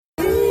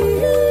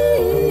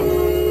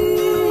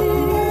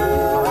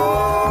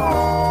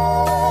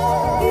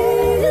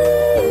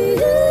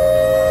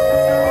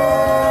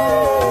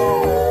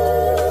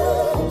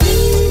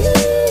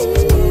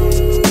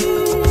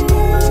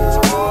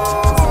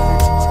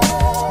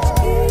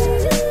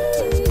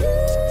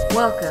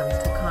Welcome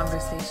to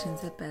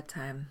Conversations at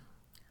Bedtime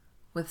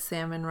with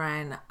Sam and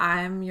Ryan.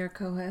 I'm your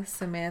co-host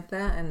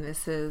Samantha, and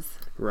this is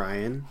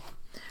Ryan.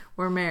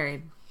 We're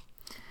married,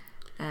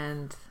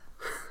 and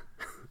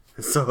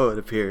so it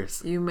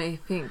appears. You may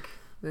think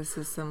this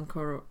is some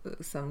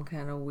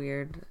kind of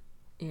weird,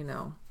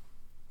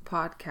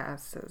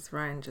 podcast, as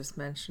Ryan just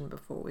mentioned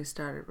before we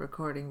started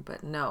recording,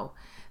 but no,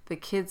 the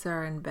kids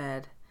are in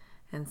bed,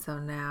 and so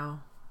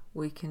now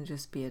we can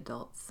just be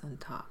adults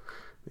and talk.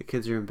 The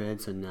kids are in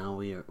bed, so now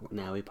we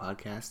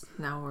podcast.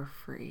 Now we're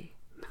free.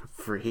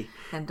 Free.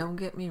 And don't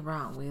get me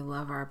wrong, we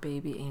love our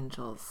baby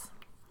angels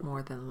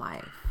more than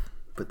life.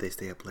 But they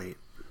stay up late,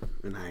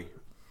 and I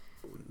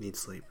need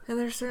sleep. And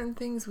there's certain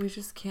things we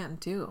just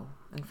can't do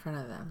in front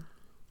of them.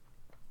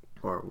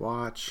 Or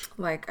watch.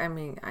 I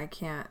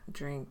can't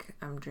drink.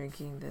 I'm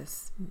drinking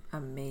this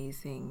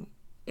amazing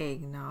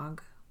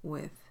eggnog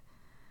with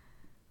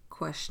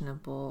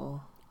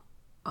questionable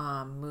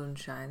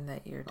moonshine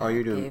that your dad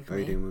gave me.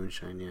 You're doing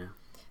moonshine, yeah.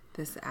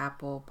 This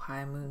apple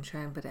pie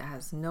moonshine, but it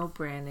has no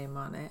brand name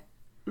on it.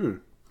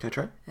 Can I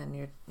try?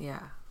 And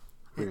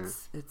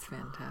it's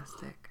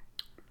fantastic.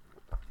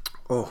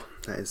 Oh,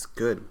 that is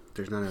good.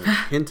 There's not a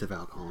hint of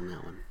alcohol in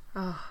that one.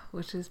 Oh,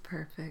 which is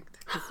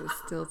perfect because it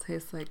still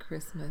tastes like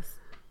Christmas.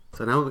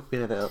 So now we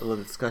have a little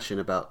discussion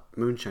about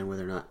moonshine,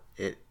 whether or not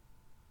it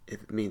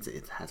means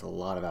it has a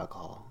lot of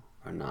alcohol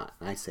or not.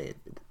 And I say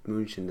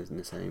moonshine doesn't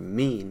necessarily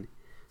mean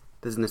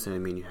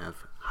you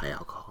have high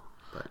alcohol.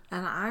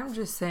 And I'm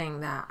just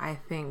saying that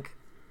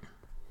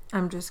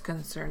I'm just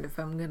concerned if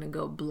I'm going to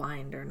go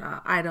blind or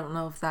not. I don't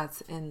know if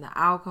that's in the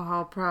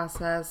alcohol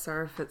process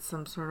or if it's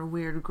some sort of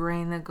weird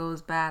grain that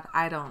goes bad.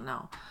 I don't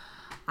know.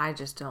 I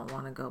just don't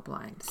want to go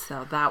blind.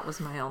 So that was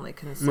my only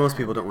concern. Most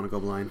people don't want to go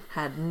blind.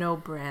 Had no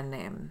brand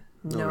name.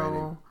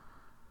 No.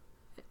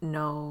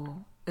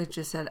 It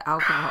just said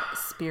alcohol,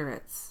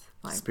 spirits.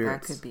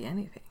 That could be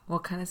anything.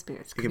 What kind of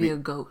spirits? It could be a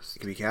ghost. It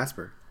could be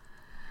Casper.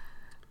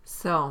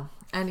 So,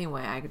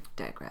 anyway, I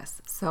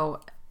digress.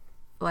 So,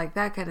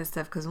 that kind of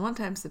stuff. Because one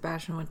time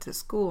Sebastian went to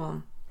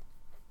school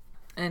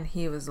and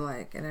he was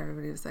and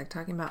everybody was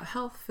talking about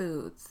health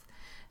foods.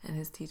 And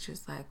his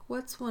teacher's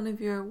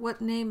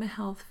what name a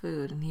health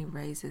food? And he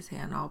raised his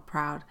hand all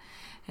proud.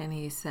 And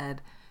he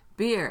said,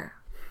 beer.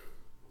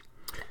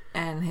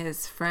 And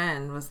his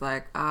friend was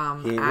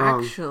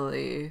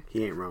actually.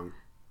 He ain't wrong.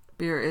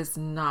 Beer is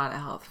not a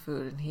health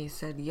food. And he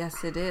said,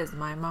 yes, it is.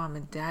 My mom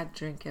and dad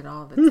drink it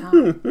all the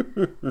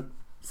time.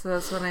 So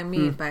that's what I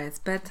mean by it's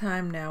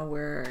bedtime. Now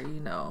we're,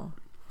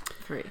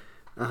 free.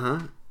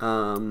 Uh-huh.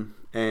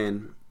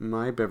 And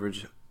my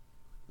beverage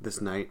this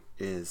night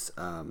is,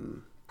 I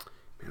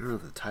don't know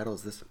if the title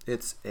is this.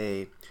 It's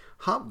a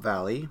Hop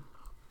Valley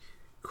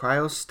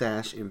Cryo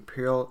Stash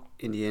Imperial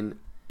Indian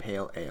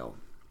Pale Ale,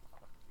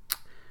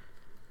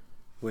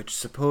 which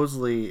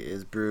supposedly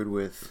is brewed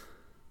with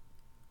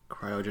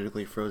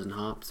cryogenically frozen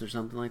hops or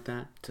something like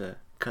that to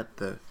cut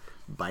the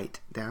bite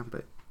down.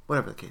 But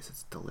whatever the case,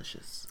 it's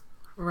delicious.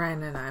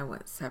 Ryan and I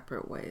went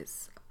separate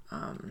ways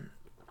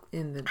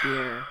in the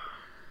beer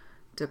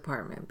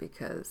department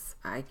because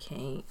I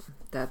can't.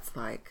 That's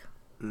I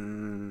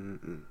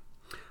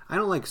don't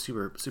like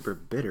super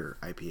bitter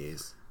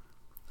IPAs.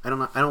 I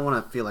don't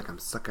want to feel like I'm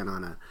sucking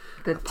on a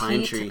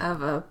pine tree.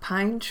 Of a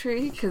pine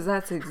tree, because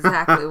that's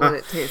exactly what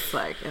it tastes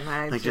like. And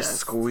I just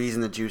squeezing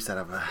the juice out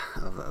of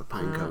a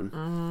pine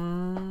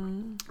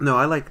cone. No,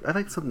 I like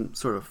some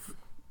sort of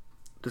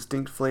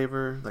distinct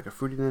flavor, like a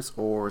fruitiness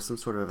or some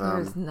sort of.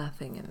 There's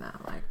nothing in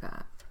that like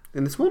that.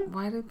 In this one?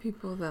 Why do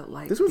people that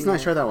like this one's beer,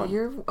 nice? Try that one.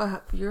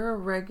 You're a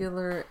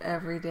regular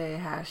everyday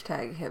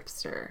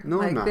 #hipster. No,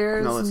 I'm not.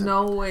 There's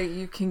no way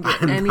you can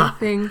get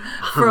anything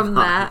from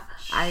that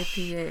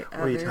IPA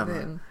other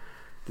than.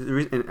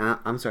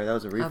 I'm sorry, that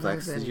was a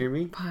reflex. Did you hear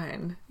me?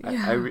 Pine.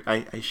 Yeah.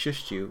 I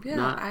shushed you.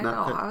 Yeah, I know.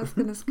 I was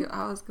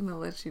gonna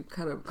let you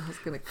cut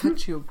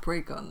you a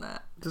break on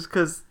that. Just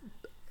because.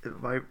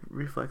 My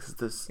reflex is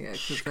this. Yeah,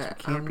 because we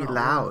can't be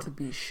loud. To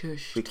be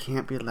shushed. We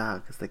can't be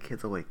loud because the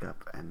kids will wake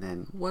up, and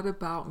then. What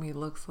about me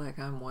looks like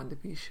I'm one to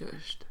be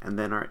shushed? And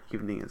then our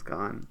evening is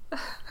gone.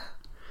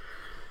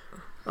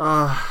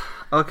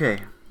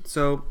 Okay,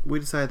 so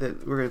we decided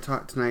that we're going to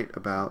talk tonight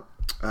about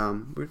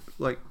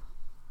the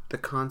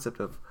concept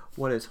of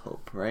what is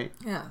hope, right?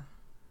 Yeah.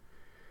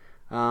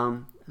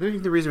 I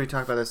think the reason we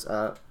talked about this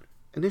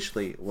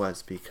initially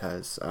was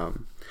because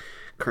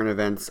current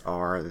events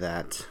are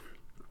that.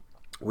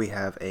 We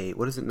have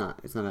what is it not?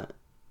 It's not a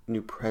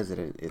new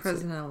president. It's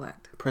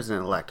President-elect.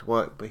 President-elect.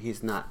 What? But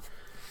he's not.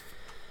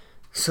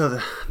 So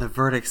the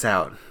verdict's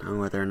out on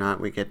whether or not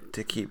we get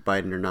to keep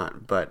Biden or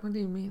not. But what do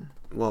you mean?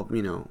 Well,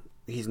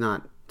 he's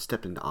not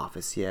stepped into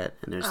office yet,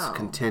 and there's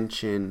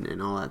contention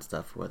and all that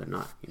stuff. Whether or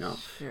not,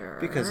 Sure.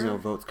 Because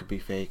votes could be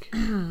fake.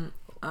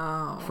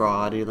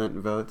 Fraudulent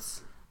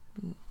votes.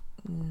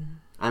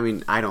 I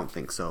mean, I don't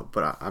think so,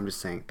 but I'm just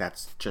saying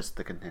that's just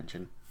the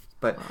contention.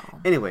 But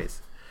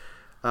anyways.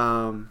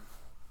 So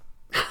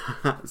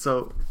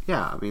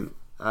yeah, I mean,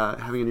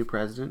 having a new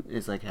president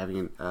is like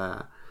having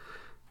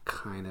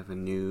kind of a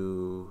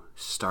new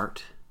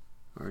start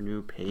our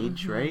new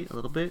page, right? A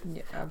little bit.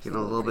 Yeah, absolutely. You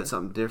know, a little bit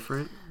something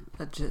different.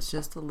 But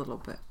just a little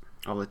bit.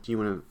 I'll let you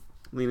want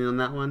to lean in on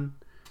that one.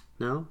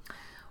 No.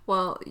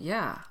 Well,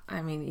 yeah.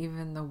 I mean,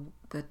 even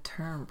the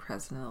term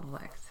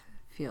president-elect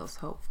feels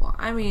hopeful.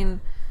 I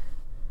mean,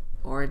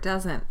 or it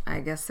doesn't. I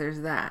guess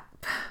there's that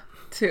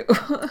too.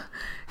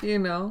 You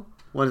know.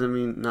 What does it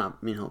mean?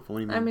 Not mean hopeful. What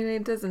do you mean? I mean,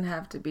 it doesn't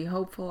have to be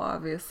hopeful,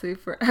 obviously,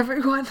 for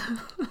everyone.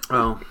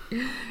 Oh.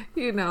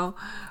 You know.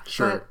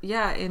 Sure. But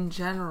yeah, in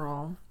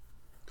general,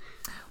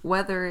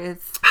 whether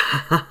it's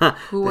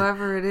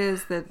whoever it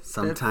is that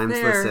sometimes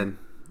that's there, listen.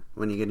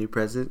 When you get a new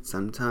president,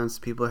 sometimes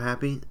people are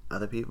happy,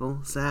 other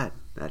people sad.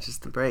 That's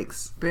just the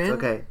breaks. Been it's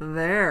okay.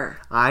 there.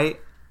 I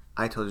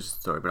told you the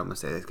story, but I'm gonna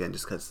say it again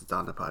just because it's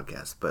on the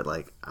podcast. But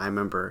like, I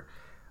remember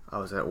I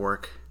was at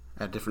work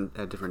at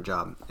a different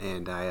job,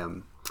 and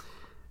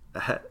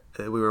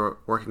we were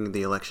working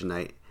the election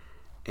night,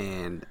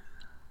 and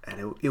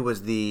it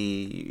was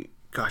it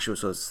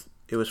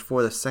was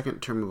for the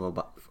second term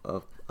of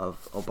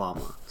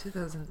Obama.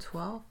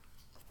 2012.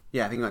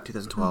 Yeah, I think about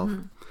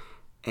 2012.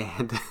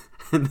 And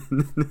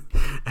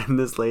and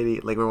this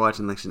lady, like, we're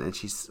watching the election, and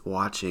she's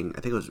watching,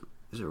 I think is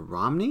it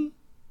Romney?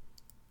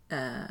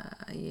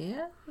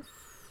 Yes.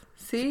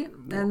 See?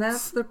 And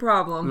that's the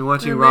problem. We're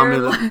watching Romney.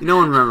 No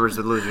one remembers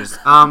the losers.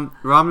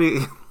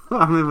 Romney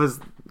was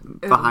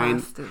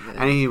behind,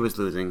 and he was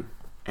losing,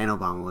 and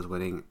Obama was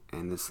winning,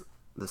 and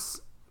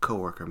this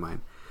coworker of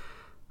mine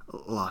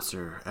lost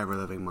her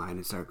ever-living mind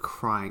and started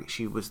crying.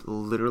 She was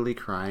literally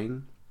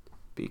crying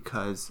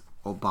because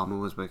Obama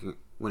was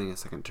winning a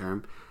second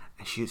term,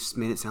 and she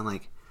made it sound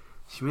like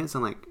she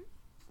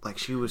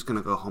was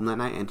gonna go home that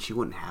night, and she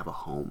wouldn't have a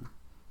home.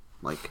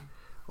 Like,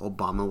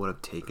 Obama would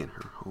have taken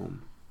her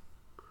home.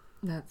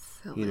 That's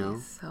silly. You know?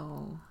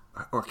 So.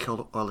 Or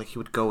killed, or like he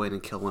would go in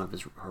and kill one of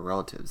her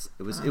relatives.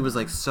 It was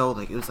like so,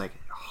 like, it was like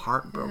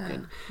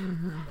heartbroken.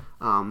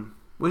 Yeah.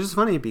 Which is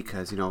funny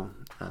because, you know,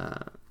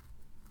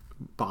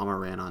 Obama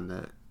ran on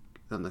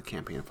the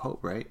campaign of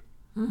hope, right?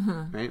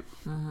 Right.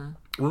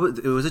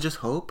 Was it just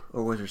hope,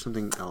 or was there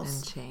something else?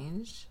 And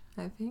change,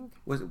 I think.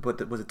 Was the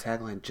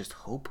tagline just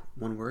hope,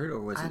 one word,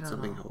 or was it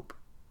something hope?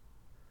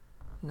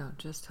 No,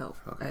 just hope.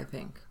 Okay. I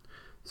think.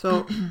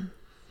 So,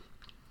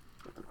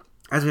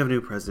 as we have a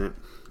new president,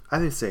 I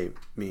think say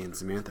me and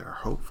Samantha are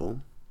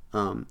hopeful,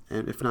 and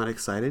if not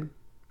excited,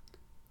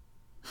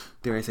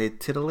 dare I say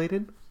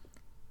titillated?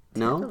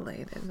 No?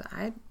 Titillated.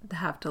 I'd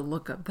have to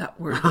look up that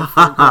word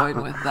before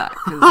going with that,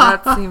 because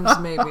that seems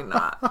maybe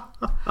not.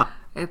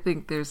 I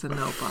think there's a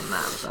nope on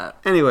that. But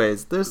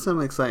anyways, there's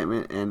some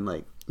excitement, and,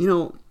 like, you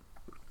know,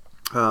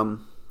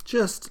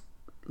 just,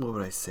 what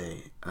would I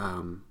say?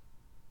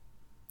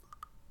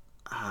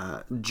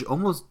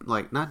 Almost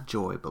like, not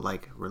joy, but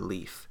like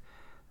relief.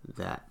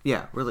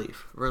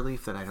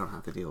 Relief that I don't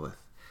have to deal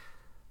with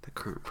the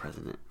current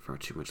president for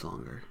too much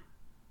longer.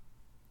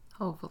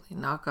 Hopefully,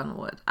 knock on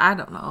wood. I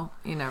don't know.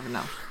 You never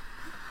know.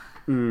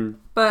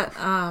 But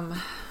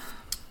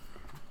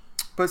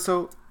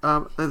so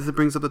as it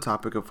brings up the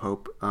topic of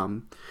hope,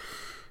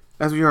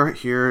 as we are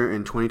here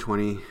in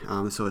 2020,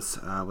 so it's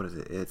what is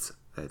it?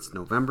 It's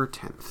November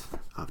 10th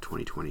of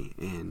 2020,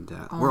 and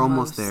we're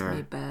almost there.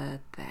 My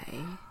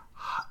birthday.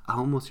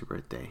 Almost your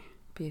birthday.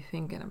 Be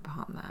thinking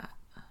upon that.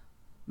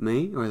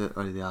 Me or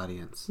the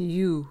audience?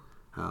 You.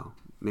 Oh,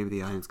 maybe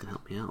the audience can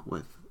help me out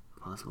with a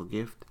possible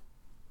gift.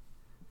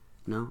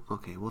 No?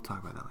 Okay, we'll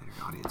talk about that later,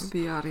 audience.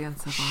 The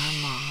audience of our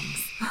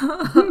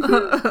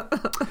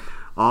moms.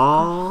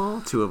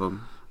 All two of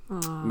them.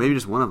 Maybe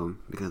just one of them,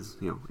 because,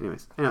 you know,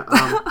 anyways. Yeah,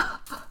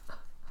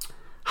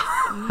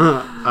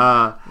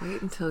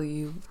 wait until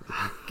you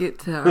get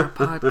to our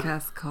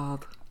podcast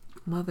called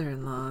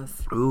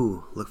Mother-in-Laws.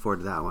 Ooh, look forward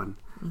to that one.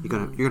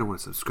 You're gonna want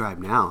to subscribe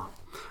now.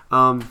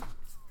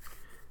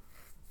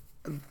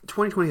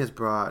 2020 has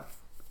brought,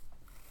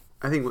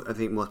 I think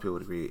most people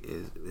would agree,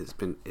 it's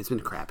been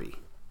crappy.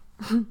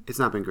 It's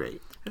not been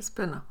great. It's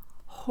been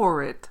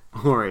horrid.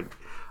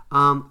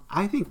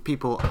 I think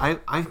people,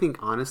 I think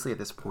honestly at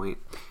this point,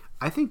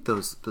 I think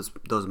those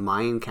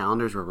Mayan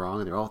calendars were wrong,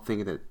 and they're all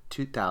thinking that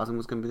 2000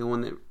 was going to be the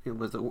one that it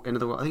was the end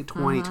of the world. I think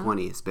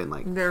 2020 has been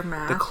like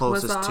the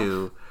closest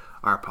to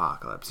our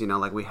apocalypse. You know,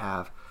 like we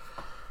have.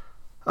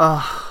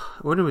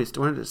 When did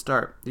it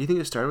start? Do you think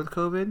it started with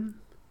COVID?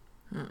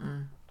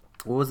 Mm-mm.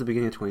 What was the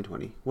beginning of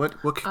 2020?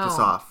 What kicked us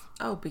off?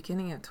 Oh,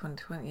 beginning of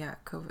 2020. Yeah,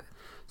 COVID.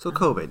 So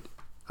COVID,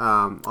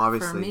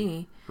 obviously. For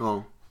me,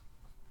 well,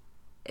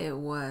 it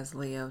was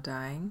Leo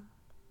dying.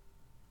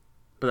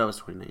 But that was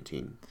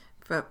 2019.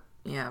 But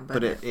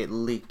it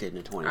leaked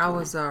into 2020. I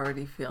was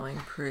already feeling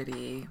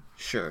pretty...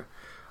 Sure.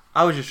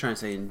 I was just trying to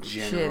say in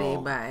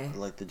general... Shitty by...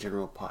 Like the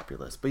general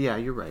populace. But yeah,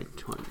 you're right.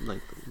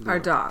 Like our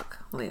dog,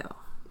 Leo.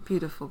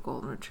 Beautiful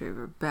golden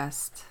retriever.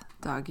 Best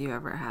dog you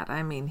ever had.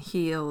 I mean,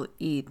 he'll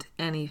eat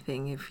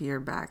anything if your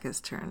back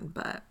is turned.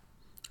 But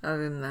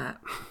other than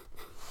that...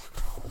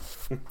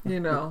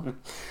 You know.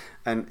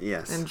 And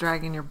yes. And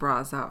dragging your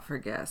bras out for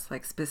guests,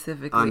 like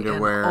specifically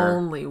Underwear. and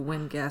only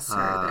when guests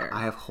are there.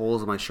 I have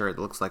holes in my shirt.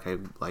 It looks like I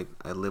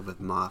live with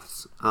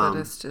moths. But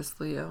it's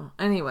just Leo.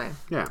 Anyway.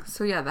 Yeah.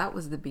 So yeah, that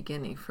was the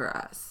beginning for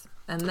us.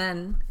 And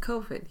then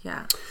COVID,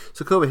 yeah.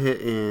 So COVID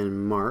hit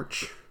in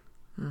March.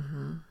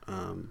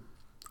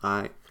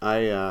 I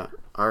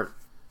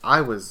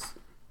was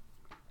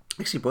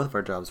actually both of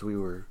our jobs. We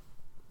were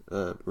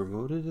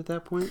remoted at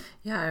that point.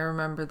 Yeah, I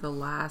remember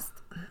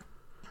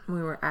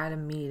we were at a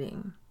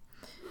meeting,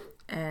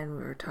 and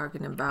we were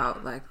talking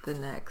about like the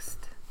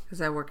next,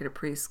 because I work at a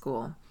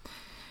preschool,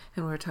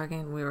 and we were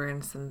talking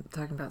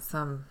about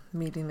some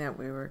meeting that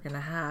we were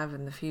gonna have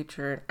in the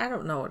future. I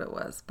don't know what it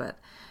was, but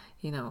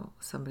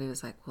somebody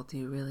was like, well, do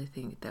you really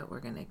think that we're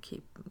going to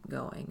keep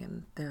going?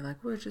 And they're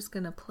like, we're just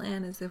going to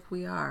plan as if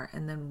we are.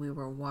 And then we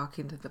were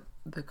walking to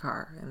the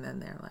car, and then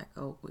they're like,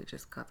 oh, we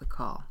just got the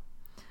call.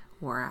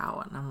 We're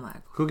out. And I'm like...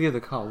 Who gave the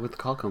call? Where'd the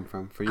call come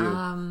from for you?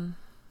 I mean,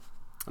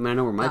 I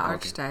know where my call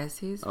came. The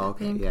Archdiocese, Oh,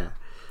 okay, I think. yeah.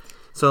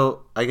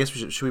 So, I guess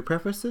should we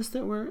preface this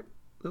that we're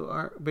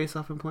based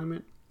off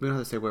employment? We don't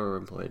have to say where we're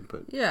employed,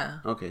 but... Yeah.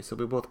 Okay, so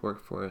we both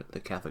work for the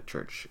Catholic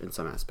Church in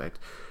some aspect.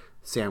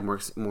 Sam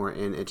works more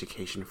in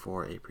education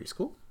for a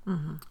preschool,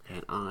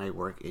 and I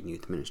work in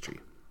youth ministry.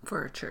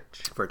 For a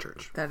church.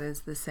 That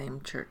is the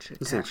same church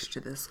attached to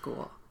the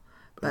school.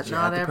 But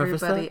not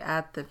everybody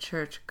at the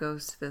church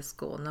goes to the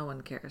school. No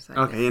one cares.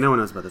 Okay, no one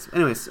knows about this.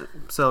 Anyways,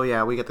 so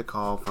yeah, we get the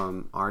call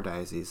from our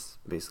diocese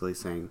basically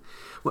saying...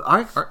 Well,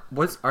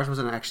 ours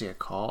wasn't actually a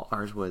call.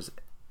 Ours was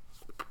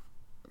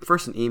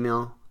first an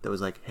email that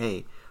was like,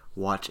 hey,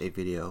 watch a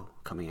video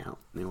coming out.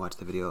 And they watched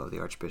the video of the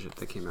Archbishop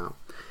that came out.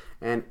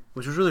 And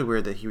which was really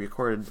weird that he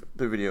recorded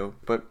the video,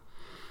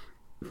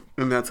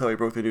 and that's how he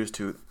broke the news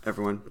to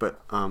everyone.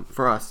 But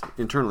for us,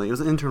 internally, it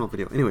was an internal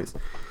video. Anyways,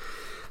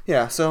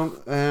 yeah,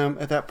 so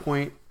at that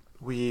point,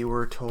 we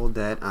were told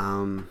that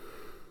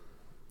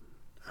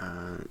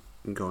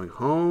going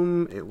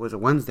home, it was a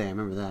Wednesday, I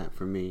remember that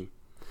for me,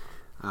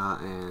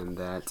 and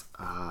that,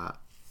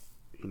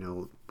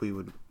 we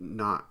would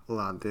not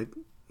allowed to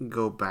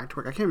go back to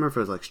work. I can't remember if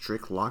it was like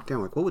strict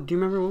lockdown. Like, do you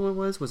remember what it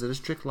was? Was it a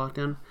strict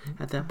lockdown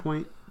at that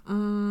point?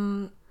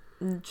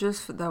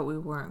 Just that we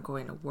weren't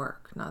going to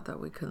work, not that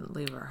we couldn't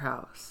leave our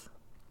house.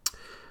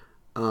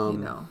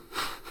 I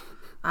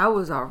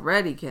was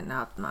already getting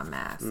out my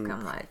mask.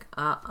 I'm like,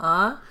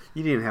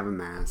 You didn't have a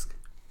mask.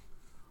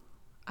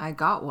 I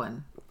got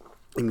one.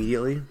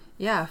 Immediately?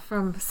 Yeah,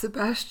 from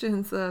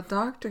Sebastian's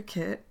doctor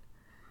kit.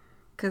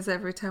 Because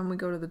every time we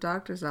go to the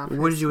doctor's office,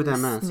 what did you do with that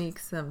mask? Sneak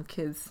some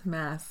kids'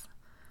 masks.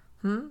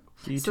 You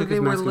So took they his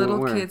were mask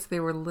little and kids.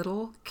 They were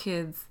little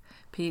kids.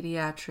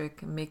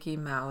 Pediatric Mickey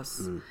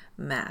Mouse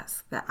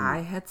mask that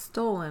I had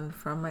stolen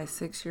from my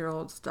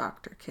 6-year-old's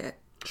doctor kit.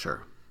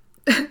 Sure.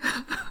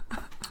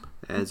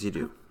 As you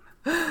do.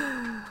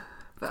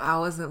 But I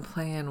wasn't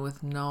playing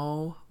with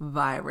no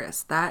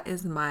virus. That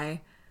is my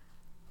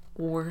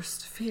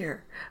worst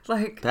fear.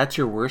 Like, that's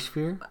your worst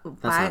fear?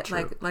 That's not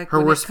true. Like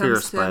her worst fear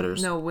is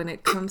spiders. No, when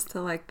it comes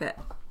to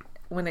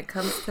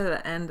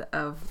the end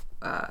of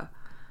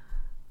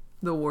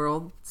the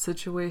world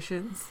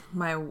situations,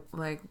 my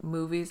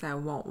movies I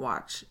won't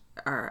watch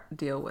or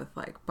deal with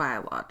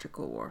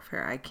biological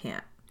warfare. I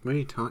can't. What are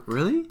you talking?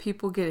 Really?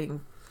 People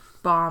getting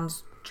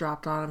bombs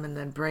dropped on them and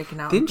then breaking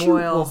out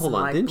boils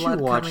and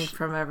blood coming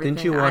from everything.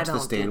 Didn't you watch The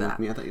Stand with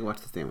me? I thought you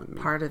watched The Stand with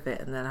me. Part of it,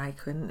 and then I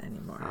couldn't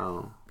anymore.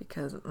 Oh.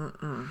 Because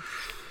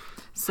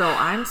So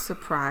I'm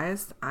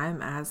surprised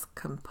I'm as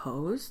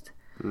composed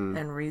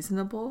and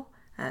reasonable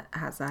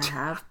as I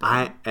have been.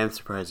 I am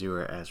surprised you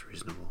were as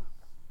reasonable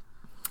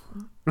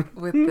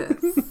with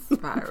this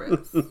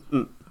virus.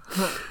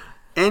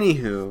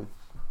 Anywho,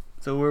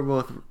 so we're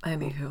both.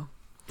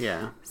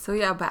 Yeah. So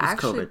yeah, but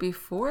actually COVID.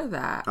 Before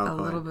that, a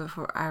little bit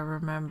before, I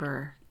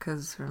remember, we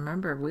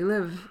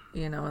live,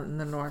 in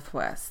the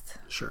Northwest.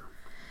 Sure.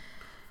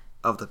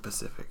 Of the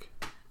Pacific.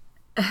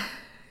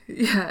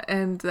 Yeah,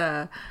 and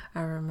I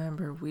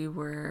remember we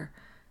were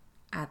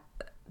at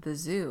the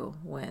zoo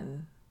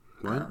when.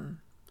 What?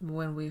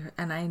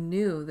 And I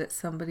knew that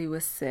somebody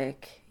was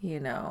sick, What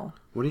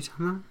are you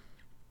talking about?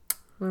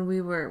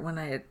 When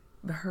I had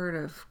heard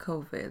of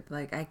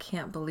COVID, I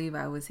can't believe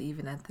I was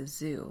even at the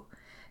zoo.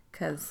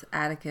 Because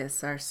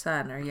Atticus, our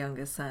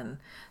youngest son,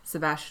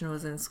 Sebastian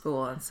was in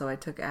school, and so I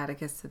took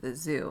Atticus to the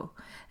zoo,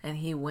 and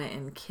he went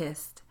and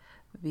kissed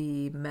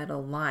the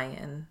metal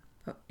lion,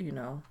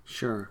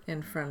 Sure.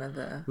 in front of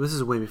the... This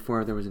is way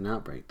before there was an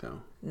outbreak,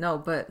 though.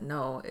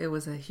 No, it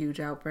was a huge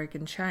outbreak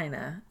in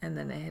China, and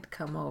then it had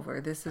come over.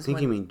 I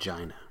think you mean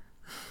China.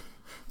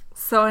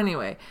 So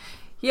anyway,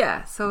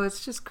 yeah, so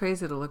it's just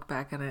crazy to look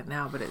back on it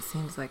now, but it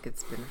seems like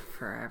it's been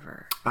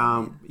forever.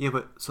 Yeah,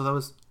 but so that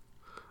was...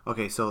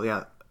 Okay, so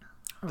yeah...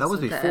 That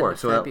was before,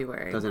 so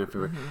February. That was in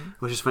February.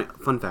 Which is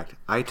fun fact.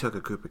 I took a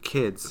group of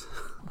kids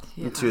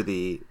into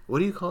the, what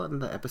do you call it, in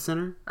the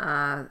epicenter?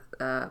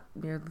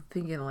 You're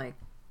thinking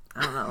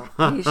I don't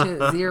know.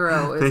 Patient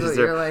zero is what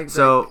you're like.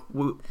 So,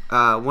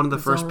 one of the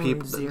first only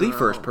people, the zero.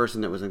 first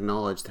person that was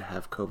acknowledged to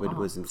have COVID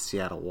was in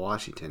Seattle,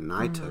 Washington. And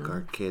I took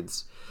our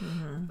kids,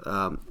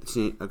 a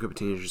group of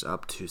teenagers,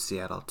 up to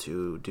Seattle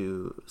to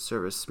do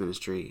service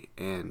ministry,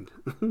 and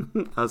I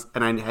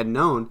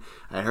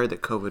heard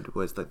that COVID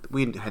was like,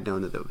 we had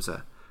known that there was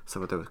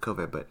someone there with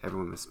COVID, but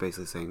everyone was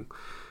basically saying,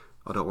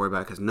 "Oh, don't worry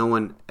about it," because no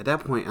one at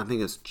that point. I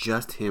think it's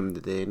just him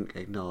that they didn't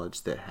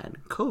acknowledge that had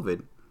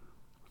COVID.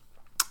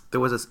 There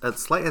was a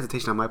slight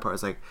hesitation on my part.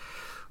 It's like,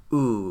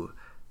 ooh,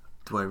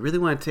 do I really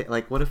want to take,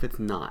 like, what if it's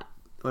not?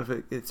 What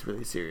if it's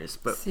really serious?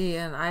 But see,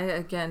 and I,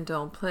 again,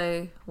 don't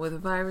play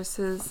with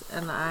viruses,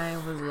 and I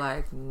was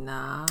like,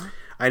 nah.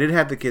 I did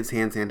have the kids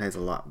hand sanitize a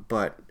lot,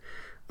 but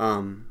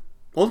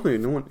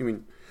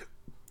ultimately,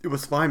 it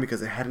was fine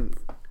because it hadn't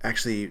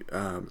actually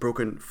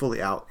broken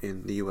fully out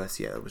in the U.S.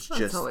 yet. It was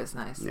That's always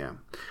nice. Yeah.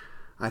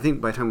 I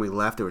think by the time we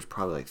left, there was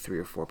probably like 3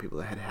 or 4 people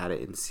that had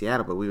it in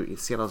Seattle, but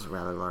Seattle's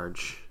rather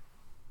large.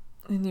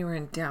 And you were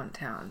in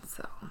downtown,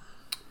 so.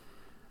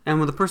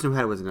 And the person who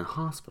had it was in a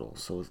hospital,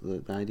 so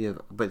the idea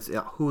of, but it's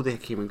who they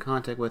came in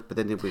contact with, but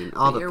then they went in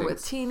all the things. You're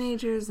with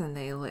teenagers, and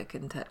they lick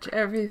and touch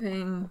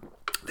everything.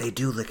 They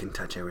do lick and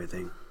touch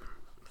everything.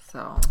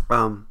 So.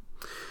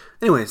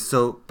 Anyway,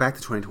 so back to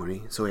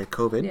 2020. So we had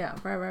COVID. Yeah,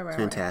 right.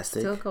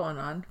 Fantastic. Still going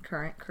on.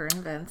 Current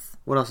events.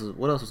 What else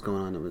was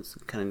going on that was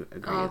kind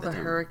of all the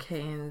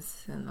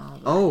hurricanes and all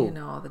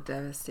the, all the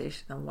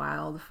devastation, the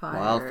wildfires.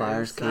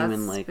 Wildfires came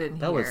in like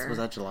was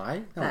that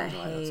July? That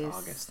July, haze, that was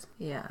August.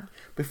 Yeah.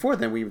 Before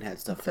then, we even had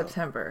stuff.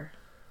 September.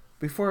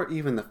 Before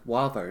even the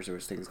wildfires, there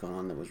was things going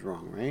on that was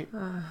wrong, right?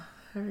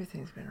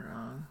 Everything's been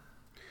wrong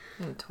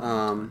in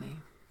 2020.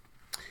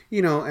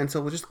 And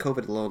so just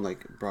COVID alone,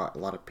 like, brought a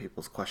lot of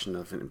people's question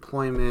of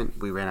employment.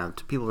 People ran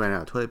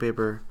out of toilet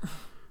paper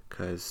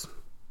because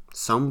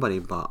somebody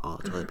bought all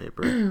the toilet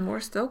paper. We're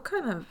still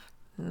kind of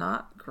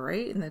not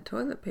great in the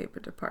toilet paper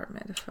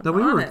department, if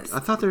I'm honest. I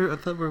thought we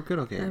were good.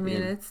 Okay. I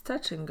mean, it's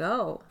touch and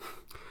go.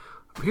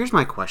 Here's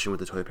my question with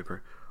the toilet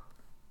paper: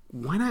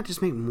 why not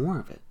just make more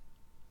of it?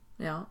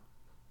 Yeah.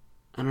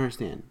 I don't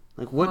understand.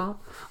 Like, what? Well,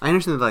 I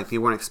understand that, like, they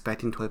weren't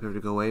expecting toilet paper to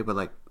go away, but,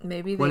 like,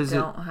 maybe they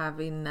don't have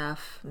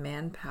enough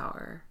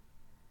manpower.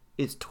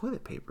 It's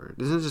toilet paper.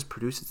 Doesn't it just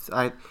produce its...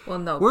 Well,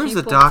 no. Where's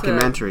the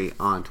documentary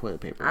on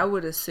toilet paper? I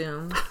would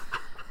assume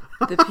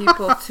the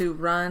people to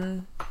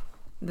run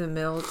the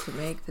mill to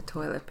make the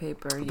toilet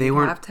paper, you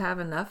have to have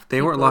enough people.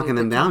 They weren't locking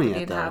them down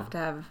yet, though. Have to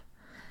have...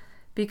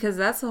 Because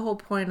that's the whole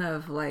point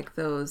of, like,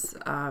 those...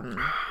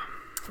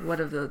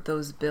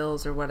 those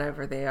bills or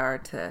whatever they are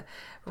to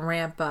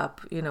ramp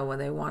up, when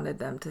they wanted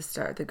them to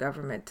start, the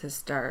government to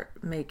start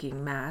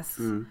making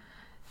masks.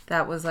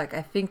 That was like,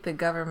 I think the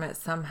government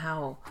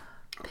somehow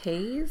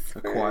pays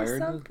for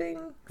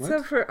something. What?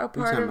 So for a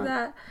part of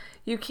that,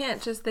 they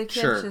can't just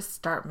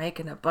start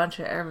making a bunch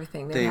of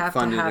everything. They have to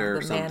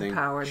have the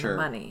manpower and the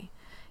money.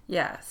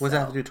 Yes. What does that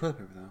have to do with toilet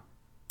paper, though?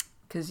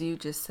 Because you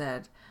just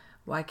said,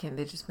 why can't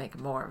they just make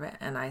more of it?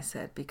 And I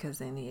said, because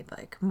they need,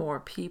 like, more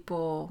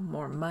people,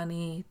 more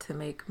money to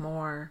make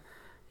more,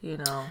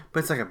 But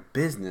it's like a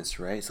business,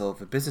 right? So if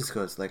a business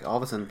goes, like, all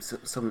of a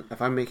sudden, if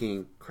I'm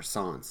making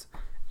croissants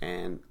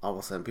and all of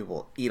a sudden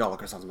people eat all the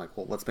croissants, I'm like,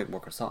 well, let's make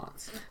more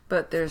croissants.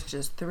 But there's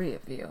just 3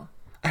 of you.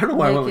 I don't know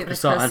why I went with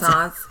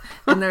croissants.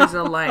 And there's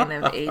a line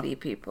of 80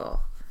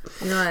 people.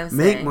 You know what I'm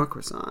saying? Make more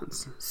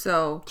croissants.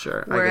 So,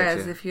 sure,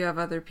 whereas if you have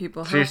other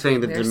people helping, you're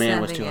saying the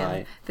demand was too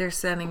high. They're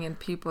sending in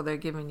people, they're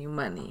giving you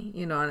money,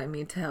 you know what I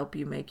mean, to help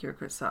you make your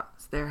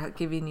croissants. They're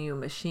giving you a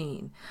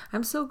machine.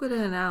 I'm so good at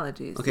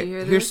analogies. Okay, do you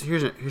hear this?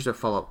 Here's a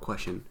follow-up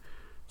question.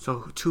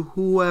 So, to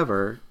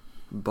whoever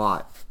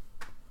bought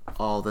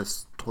all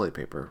this toilet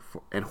paper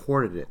and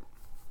hoarded it,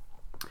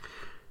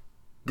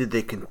 did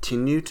they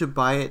continue to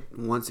buy it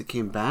once it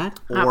came back?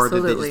 Or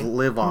did they just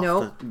live off the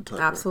toilet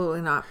paper? Absolutely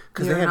not.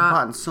 Because they had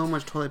bought so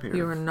much toilet paper.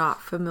 You are not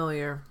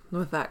familiar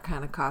with that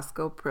kind of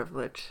Costco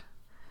privilege.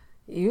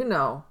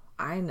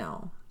 I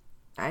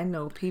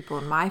know people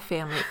in my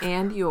family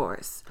and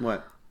yours.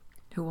 What?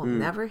 Who will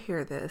never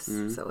hear this,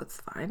 so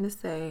it's fine to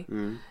say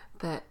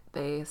that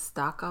they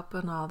stock up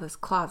on all this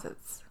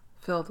closets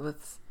filled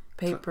with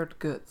papered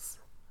goods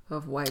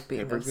of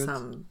wiping of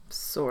some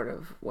sort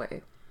of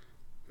way.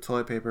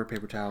 Toilet paper,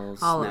 paper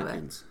towels, all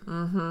napkins. Of it.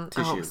 Mm-hmm.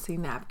 Tissue. Oh, see,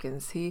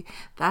 napkins. See,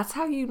 that's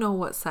how you know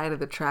what side of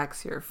the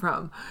tracks you're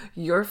from.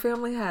 Your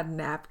family had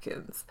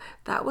napkins.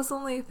 That was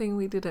only a thing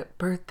we did at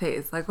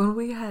birthdays, like when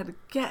we had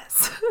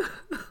guests.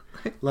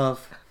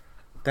 Love,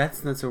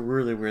 that's a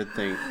really weird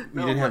thing.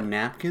 You didn't have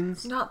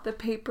napkins? Not the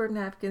paper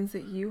napkins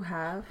that you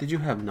have. Did you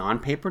have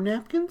non-paper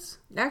napkins?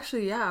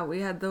 Actually, yeah.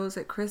 We had those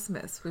at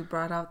Christmas. We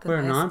brought out the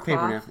nice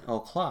non-paper napkins. Oh,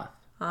 cloth.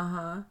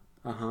 Uh-huh.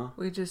 Uh-huh.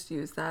 We just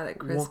used that at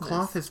Christmas. Well,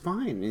 cloth is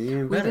fine.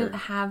 Even we better. didn't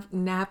have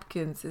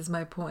napkins, is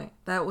my point.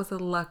 That was a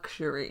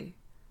luxury.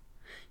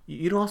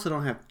 You also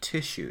don't have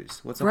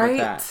tissues. What's up with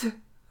that?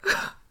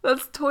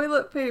 That's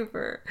toilet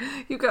paper.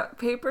 You got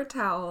paper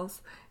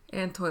towels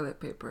and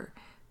toilet paper.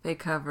 They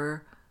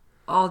cover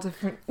all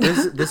different.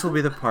 This will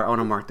be the part I want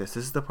to mark this.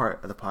 This is the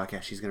part of the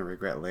podcast she's going to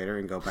regret later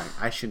and go back.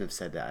 I shouldn't have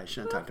said that. I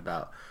shouldn't have talked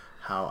about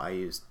how I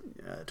used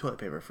toilet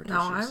paper for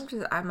tissues.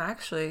 No, I'm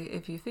actually,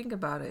 if you think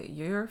about it,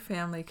 your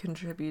family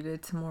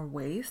contributed to more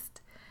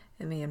waste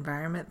in the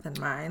environment than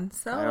mine.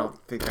 So I don't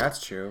think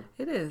that's true.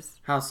 It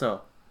is. How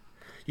so?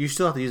 You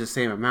still have to use the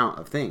same amount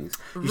of things.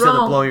 You still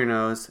have to blow your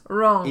nose.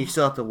 Wrong. You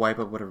still have to wipe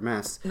up whatever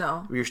mess.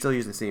 No. You're still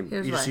using the same.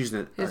 Here's you're why. just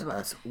using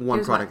one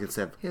Here's product why.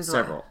 instead Here's of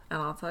several. Why.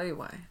 And I'll tell you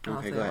why.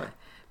 Okay, go ahead.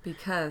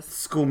 Because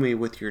school me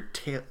with your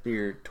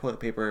toilet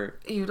paper.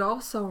 You'd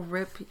also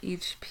rip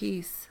each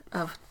piece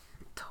of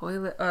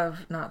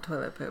not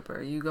toilet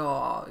paper. You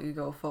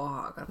go full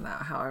hog on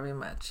that, however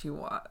much you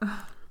want.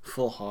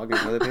 Full hog and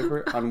toilet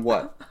paper on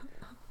what?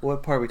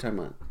 What part are we talking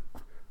about?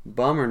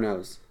 Bum or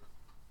nose?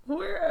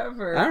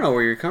 Wherever. I don't know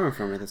where you're coming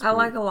from at this point. I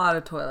like a lot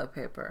of toilet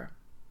paper.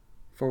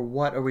 For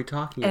what are we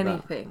talking about?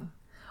 Anything.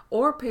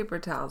 Or paper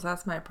towels.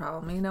 That's my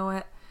problem. You know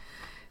what?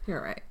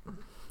 You're right.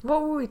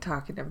 What were we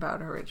talking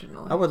about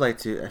originally? I would like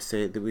to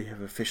say that we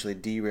have officially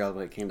derailed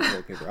when it came to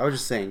toilet paper. I was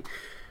just saying,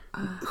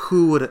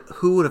 who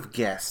would have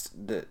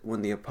guessed that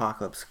when the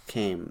apocalypse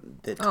came,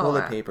 that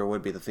toilet paper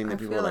would be the thing that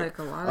people were like,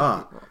 a lot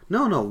of people.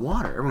 No,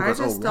 water. Everyone goes,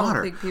 just water.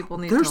 don't think people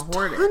need There's to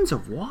hoard it. There's tons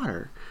of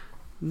water.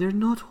 There's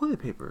no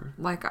toilet paper.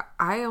 Like,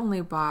 I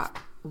only bought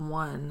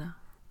one.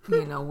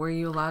 You know, were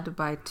you allowed to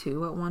buy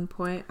two at one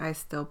point? I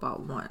still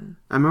bought one.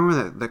 I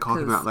remember that call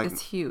came out, like,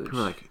 it's huge. People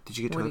were like, did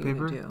you get toilet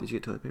paper? Did you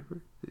get toilet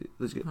paper?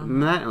 Mm-hmm.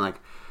 Remember that? And like,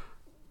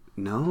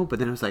 no, but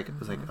then it was like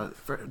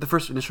the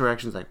first initial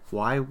reaction is like,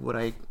 why would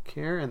I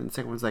care? And then the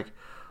second one's like,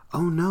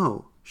 oh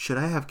no, should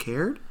I have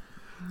cared?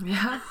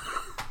 Yeah.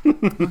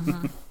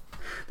 Mm-hmm.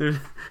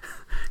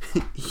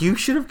 You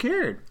should have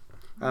cared.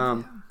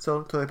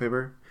 So toilet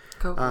paper,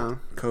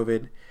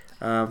 COVID,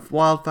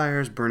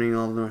 wildfires burning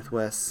all the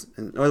Northwest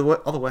and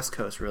all the West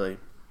Coast really.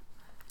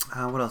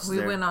 What else?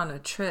 We went on a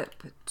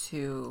trip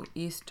to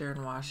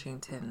Eastern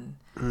Washington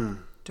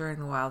during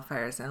the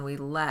wildfires, and we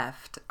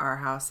left our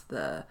house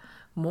the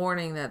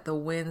morning that the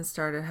wind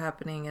started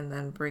happening and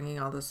then bringing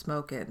all the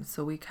smoke in.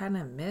 So we kind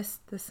of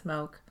missed the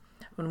smoke.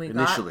 When we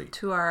got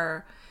to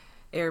our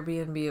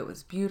Airbnb, it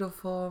was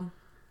beautiful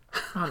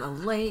on a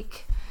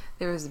lake.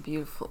 There was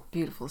beautiful,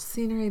 beautiful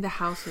scenery. The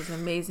house was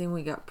amazing.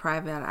 We got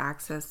private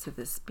access to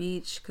this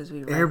beach because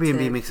we rented.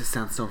 Airbnb makes it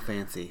sound so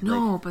fancy.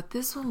 No, but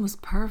this one was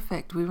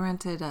perfect. We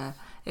rented the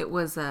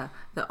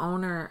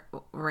owner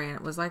ran,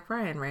 it was like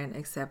Ryan ran,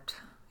 except,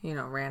 you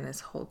know, ran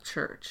his whole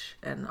church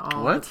and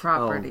all the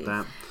property.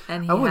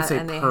 And I wouldn't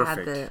say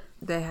perfect.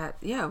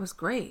 It was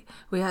great.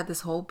 We had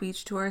this whole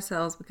beach to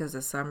ourselves because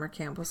the summer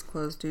camp was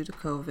closed due to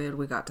COVID.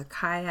 We got to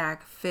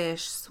kayak,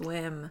 fish,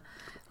 swim.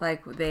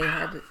 Like they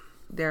had...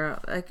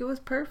 it was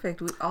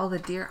perfect. All the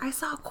deer. I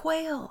saw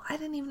quail. I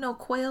didn't even know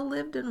quail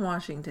lived in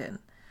Washington.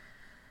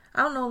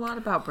 I don't know a lot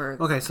about birds.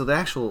 Okay, so the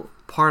actual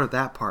part of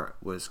that part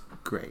was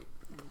great.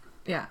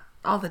 Yeah,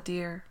 all the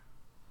deer.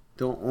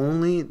 The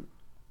only,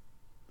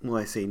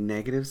 I say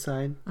negative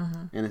side,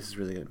 and this is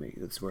really gonna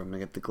that's where I'm gonna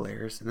get the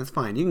glares, and that's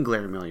fine. You can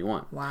glare me all you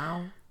want.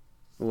 Wow.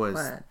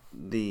 Was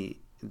the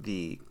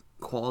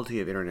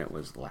quality of internet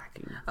was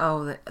lacking.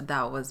 Oh,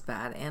 that was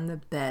bad, and the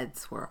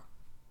beds were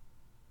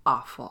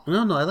awful.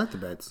 No, I like the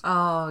beds.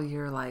 Oh,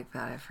 you're like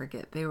that. I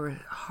forget. They were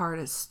hard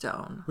as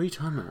stone. What are you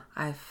talking about?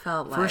 I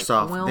felt like First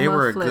off, Wilma they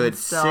were a good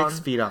Flintstone. 6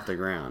 feet off the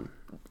ground.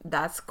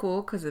 That's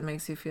cool because it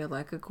makes you feel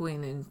like a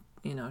queen and,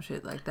 you know,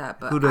 shit like that.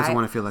 But who doesn't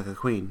want to feel like a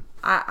queen?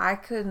 I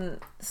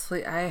couldn't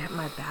sleep.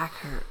 My back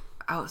hurt.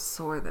 I was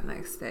sore the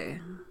next day.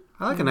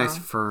 I like a nice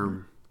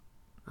firm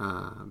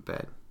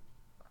bed.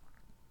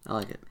 I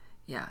like it.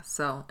 Yeah,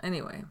 so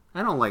anyway.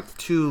 I don't like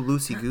too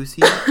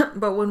loosey-goosey.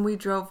 But when we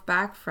drove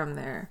back from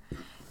there,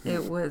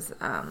 it was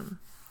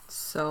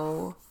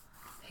so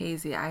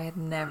hazy. I had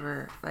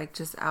never,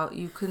 just out,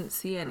 you couldn't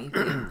see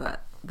anything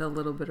but the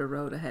little bit of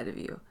road ahead of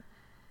you.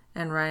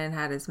 And Ryan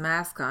had his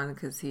mask on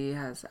because he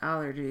has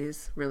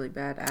allergies, really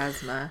bad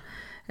asthma.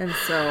 And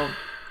so,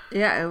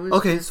 yeah, it was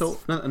okay, so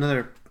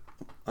another,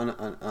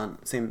 on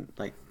same,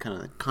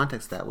 kind of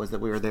context that was that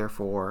we were there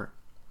for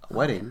a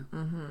wedding.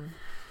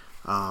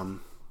 Mm-hmm.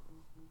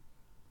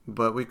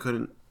 But we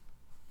couldn't.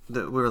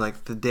 We were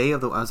the day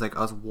of I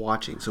was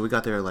watching. So we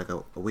got there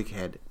a week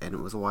ahead, and it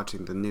was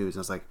watching the news. And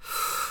I was like,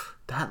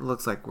 that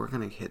looks like we're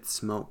gonna hit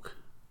smoke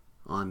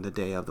on the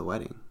day of the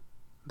wedding.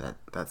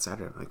 That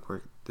Saturday,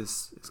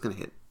 this is gonna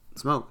hit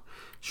smoke.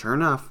 Sure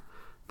enough,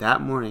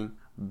 that morning,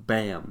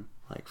 bam,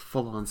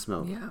 full on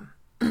smoke. Yeah.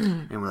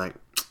 And we're like,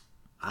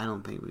 I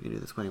don't think we can do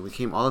this wedding. We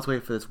came all this way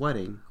for this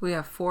wedding. We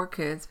have 4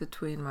 kids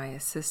between my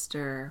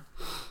sister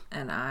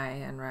and I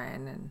and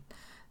Ryan, and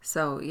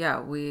so yeah,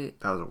 that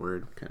was a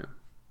weird kind of.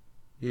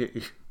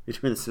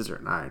 Between the sister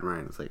and I and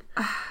Ryan, it's like,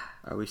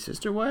 are we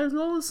sister wives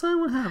all of a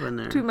sudden? What happened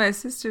there? Between my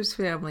sister's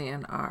family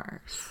and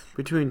ours.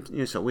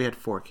 So we had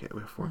 4 kids.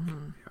 We have 4 kids.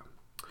 Yeah.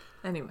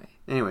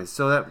 Anyway,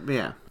 so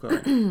go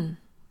ahead.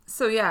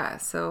 So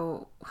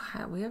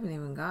we haven't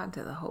even gotten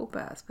to the hope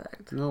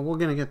aspect. No, we're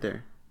gonna get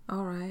there.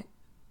 All right.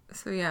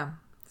 So yeah,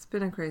 it's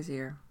been a crazy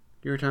year.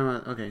 You were talking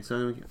about, okay,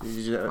 so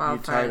you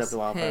tied up the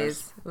wildfires.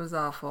 Haze. It was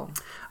awful.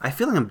 I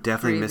feel like I'm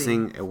definitely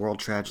Breathing. missing a world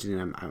tragedy,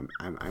 and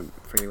I'm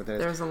forgetting what that is.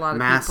 There's a lot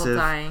of people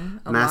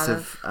dying.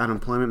 Massive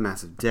unemployment,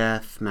 massissive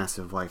death,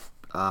 massive, like,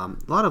 a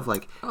lot of,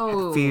 like,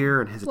 fear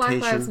and hesitation.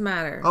 Black Lives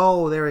Matter.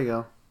 Oh, there we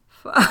go.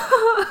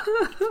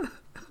 Forgot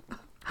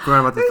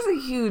about There's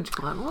a huge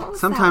one. What was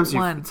sometimes that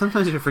one?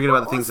 Sometimes you forget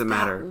about the things that was that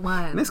matter.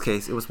 one? In this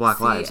case, it was Black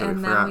Lives. So and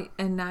we now forgot.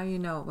 and now you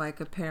know, like,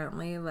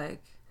 apparently,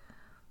 like,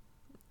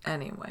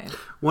 anyway.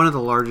 One of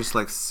the largest,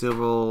 like,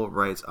 civil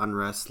rights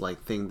unrest,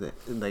 like, thing that,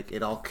 like,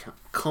 it all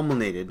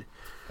culminated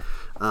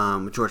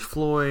with George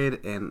Floyd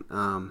and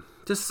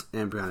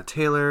and Breonna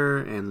Taylor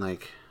and,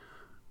 like,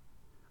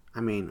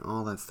 I mean,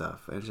 all that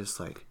stuff. It's just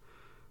like,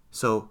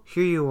 so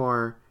here you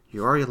are,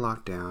 you're already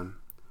locked down.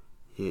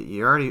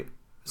 You already,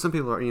 some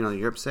people are,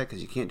 you're upset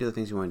because you can't do the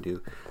things you want to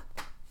do.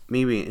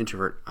 Me being an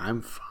introvert,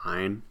 I'm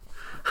fine.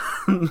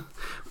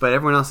 But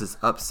everyone else is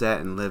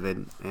upset and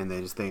livid, and they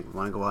just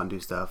want to go out and do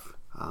stuff.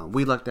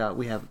 We lucked out.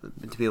 We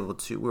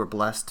were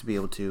blessed to be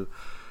able to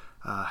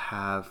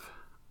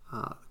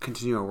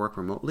continue our work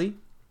remotely.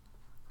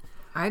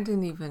 I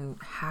didn't even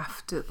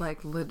have to,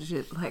 like,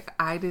 legit, like,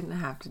 I didn't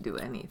have to do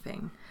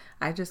anything.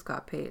 I just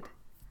got paid.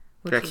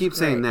 I keep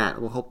saying that.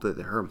 We'll hope that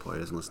her employer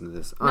doesn't listen to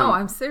this. No,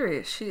 I'm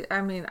serious.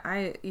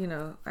 I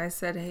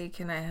said, hey,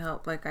 can I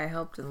help? Like, I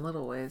helped in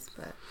little ways,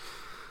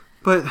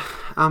 But,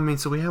 I mean,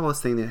 so we have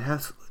this thing that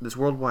has this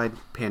worldwide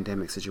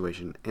pandemic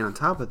situation. And on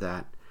top of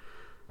that,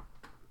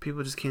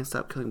 people just can't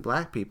stop killing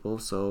black people.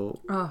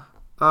 So,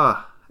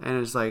 and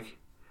it's like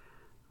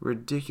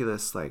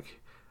ridiculous.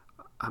 Like,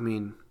 I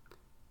mean,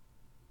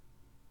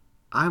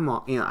 I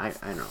know.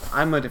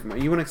 I'm a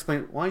different. You want to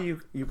explain why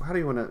how do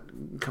you want to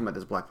come at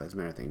this Black Lives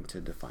Matter thing to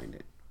define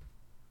it?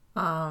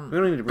 We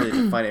don't need to really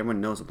define it.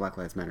 Everyone knows what Black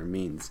Lives Matter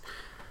means.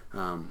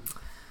 Are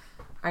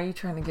you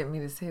trying to get me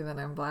to say that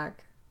I'm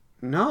black?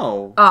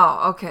 No.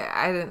 Oh, okay.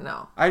 I didn't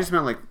know. I just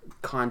meant, like,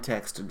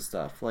 context and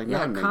stuff. Like,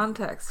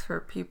 context for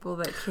people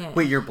that can't.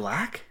 Wait, you're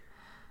black?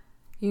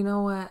 You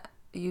know what?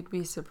 You'd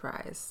be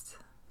surprised.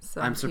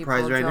 I'm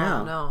surprised right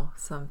now. No,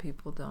 some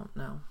people don't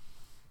know.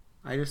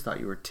 I just thought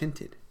you were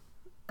tinted.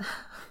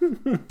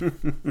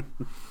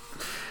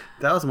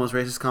 That was the most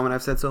racist comment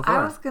I've said so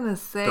far. I was gonna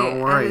say,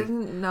 don't worry. I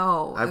didn't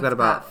know. I've got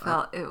about.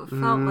 It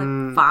felt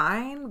like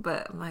fine,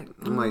 but I'm like.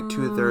 I'm like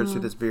 2/3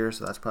 through this beer,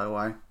 so that's probably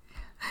why.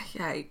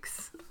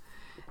 Yikes.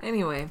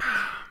 Anyway,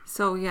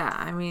 so yeah,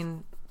 I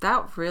mean,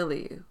 that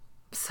really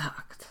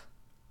sucked.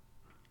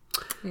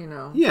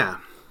 Yeah,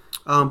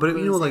 but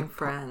like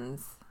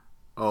friends.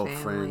 family.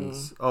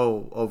 Friends.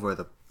 Over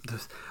the. Yeah.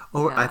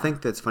 I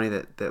think that's funny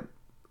that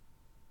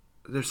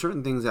there's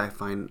certain things that I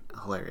find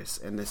hilarious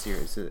in this year.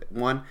 Is that,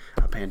 one,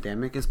 a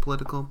pandemic is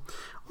political.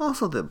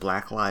 Also, that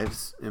Black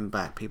lives and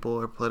Black people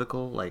are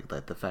political. Like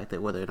the fact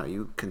that whether or not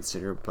you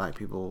consider Black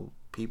people,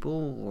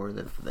 or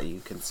that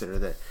you consider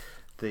that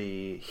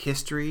the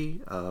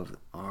history of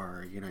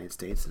our United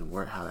States and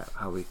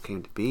how we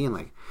came to be, and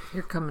like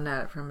you're coming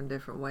at it from a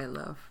different way,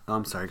 love. Oh,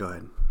 I'm sorry. Go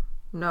ahead.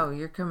 No,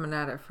 you're coming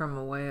at it from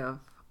a way of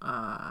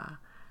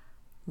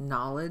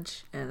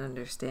knowledge and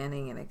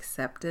understanding and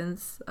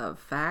acceptance of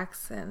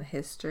facts and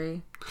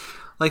history.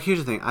 Like, here's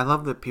the thing. I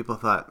love that people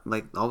thought,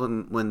 like,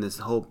 when this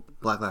whole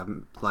Black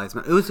Lives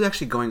Matter, it was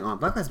actually going on.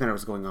 Black Lives Matter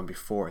was going on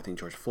before, I think,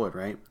 George Floyd,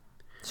 right?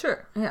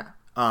 Sure, yeah.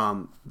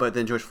 But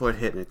then George Floyd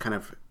hit, and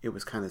it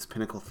was kind of this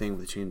pinnacle thing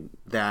between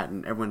that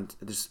and everyone's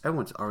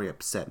already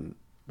upset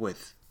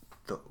with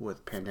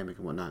pandemic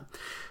and whatnot.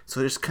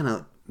 So it just kind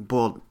of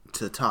boiled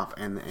to the top,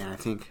 and I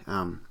think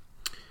I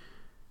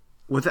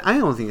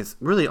don't think it's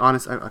really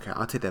honest. Okay,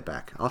 I'll take that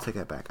back. I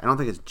don't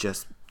think it's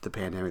just the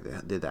pandemic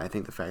that did that. I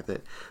think the fact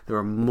that there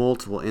were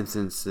multiple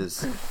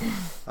instances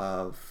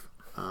of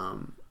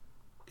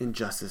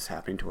injustice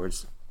happening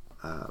towards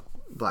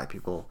Black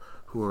people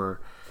who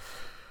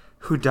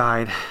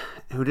died,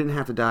 who didn't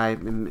have to die,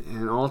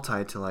 and all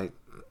tied to, like,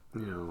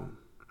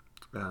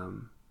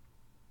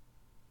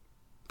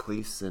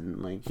 police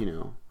and, like,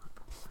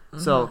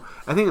 Mm-hmm. So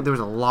I think there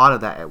was a lot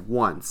of that at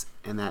once,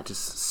 and that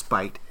just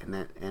spiked, and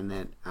that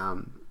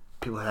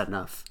people had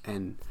enough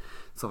and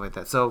stuff like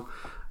that. So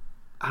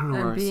I don't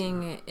know. And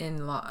being in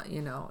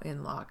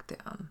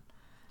lockdown,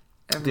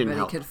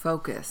 everybody could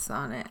focus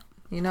on it.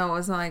 It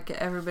wasn't like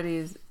everybody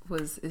is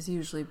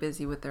usually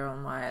busy with their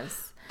own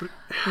lives. But,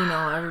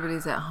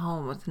 everybody's at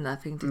home with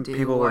nothing to do.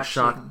 People were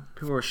shocked.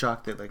 People were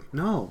shocked that, like,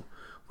 no,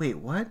 wait,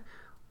 what?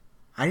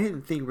 I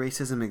didn't think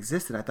racism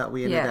existed. I thought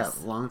we ended that a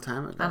long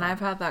time ago. And I've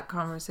had that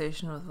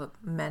conversation with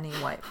many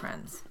white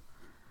friends.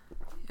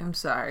 I'm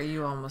sorry,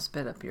 you almost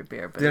spit up your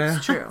beer, but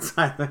it's true.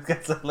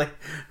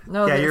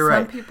 No, yeah, you're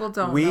right. Some people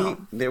don't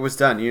know. It was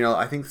done.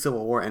 I think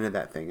Civil War ended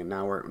that thing, and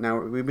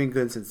now we've been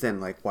good since then.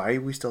 Like, why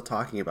are we still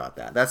talking about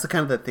that? That's the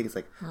kind of the thing. It's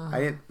like, what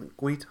are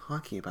you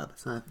talking about?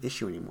 That's not an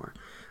issue anymore.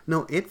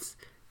 No, it's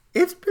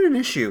been an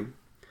issue.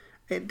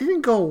 It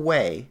didn't go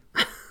away.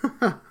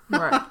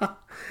 Right.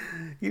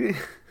 You didn't.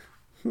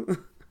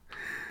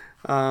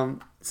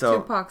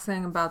 So Tupac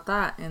sang about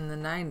that in the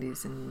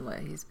 90s, and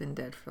he's been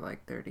dead for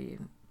like 30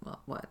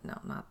 well, what? No,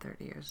 not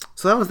 30 years.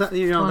 So that was that.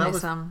 You know, 20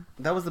 some.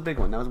 that was the big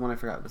one. That was one I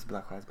forgot. It was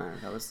Black Lives Matter.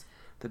 That was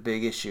the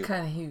big issue.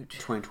 Kind of huge.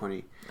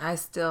 2020. I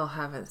still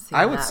haven't seen.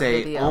 I would that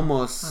say video,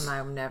 almost. and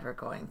I'm never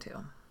going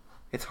to.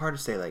 It's hard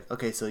to say. Like,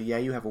 okay, so yeah,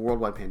 you have a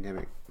worldwide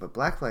pandemic, but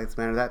Black Lives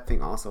Matter. That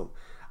thing also.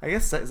 I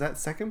guess is that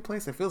second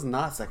place? It feels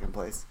not second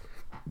place.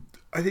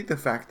 I think the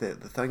fact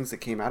that the things that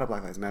came out of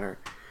Black Lives Matter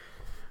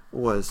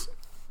was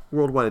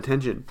worldwide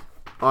attention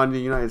on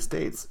the United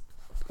States,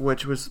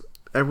 which was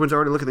everyone's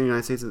already looking at the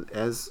United States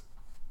as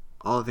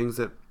all the things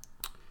that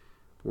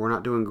we're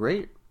not doing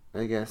great.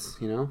 I guess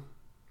we're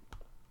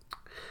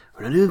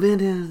not doing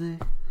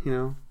fantastic.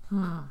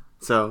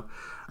 So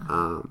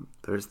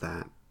there's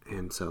that,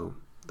 and so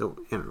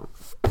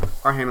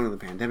our handling of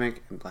the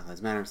pandemic and Black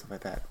Lives Matter and stuff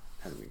like that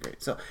hasn't been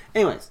great. So,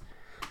 anyways,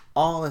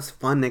 all this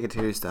fun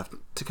negativity stuff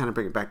to kind of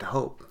bring it back to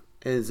hope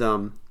is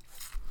a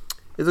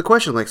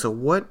question like, so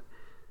what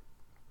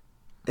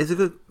is a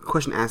good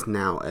question asked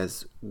now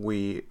as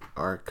we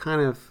are kind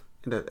of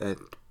at a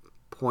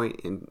point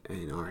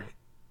in our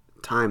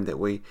time that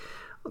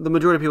the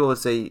majority of people would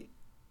say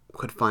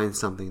could find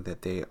something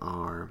that they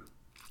are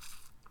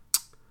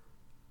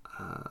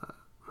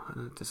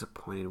not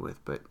disappointed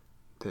with, but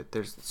that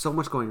there's so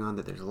much going on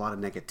that there's a lot of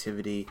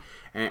negativity,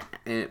 and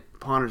it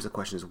ponders the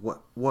question is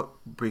what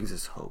brings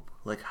us hope?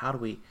 Like, how do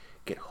we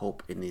get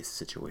hope in these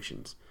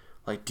situations?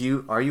 Like,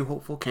 are you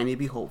hopeful? Can you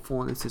be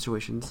hopeful in these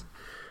situations?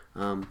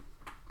 I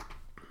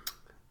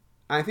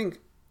think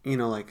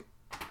like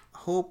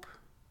hope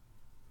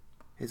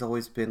has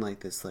always been like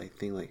this like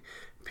thing. Like,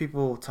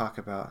 people talk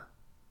about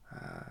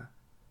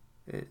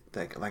it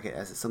like it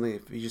as something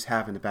that you just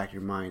have in the back of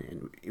your mind,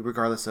 and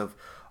regardless of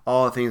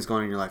all the things going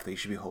on in your life, that you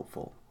should be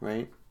hopeful,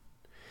 right?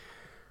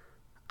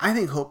 I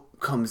think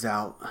hope comes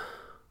out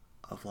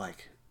of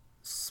like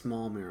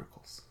small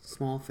miracles,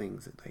 small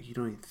things that like you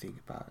don't even think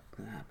about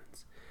that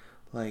happens.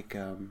 Like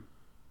in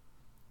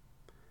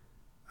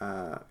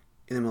the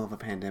middle of a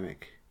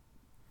pandemic,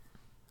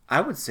 I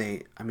would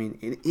say, I mean,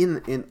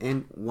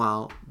 in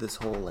while this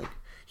whole like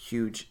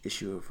huge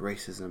issue of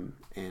racism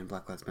and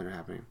Black Lives Matter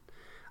happening,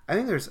 I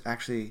think there's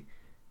actually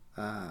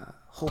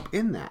hope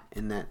in that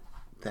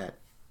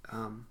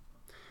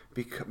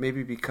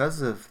maybe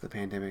because of the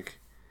pandemic,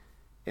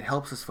 it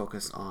helps us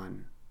focus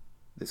on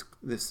this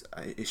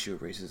issue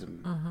of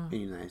racism in the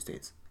United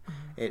States.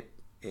 Mm-hmm.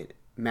 It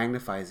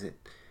magnifies it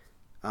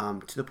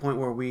to the point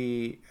where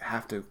we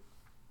have to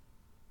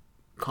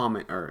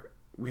comment, or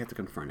we have to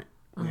confront it.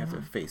 We have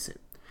to face it.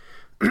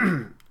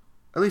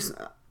 At least,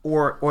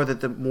 or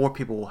that the more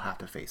people will have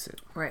to face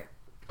it. Right.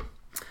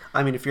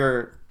 I mean, if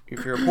you're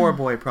a poor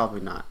boy,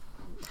 probably not.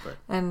 But.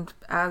 And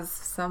as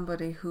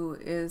somebody who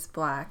is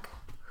Black,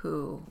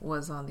 who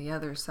was on the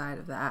other side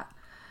of that,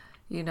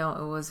 it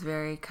was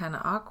very kind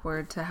of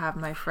awkward to have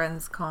my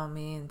friends call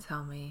me and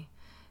tell me,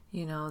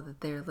 that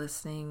they're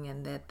listening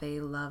and that they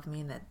love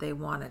me and that they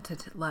wanted to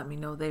let me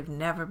know they've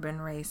never been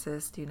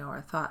racist,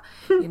 or thought,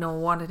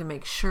 wanted to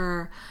make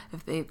sure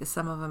if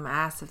some of them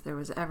asked if there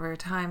was ever a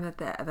time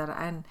that all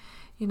my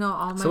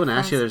someone friends,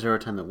 asked you there's ever a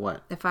time that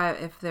what? If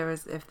they've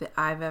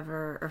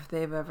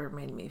ever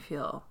made me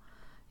feel,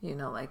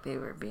 like they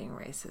were being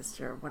racist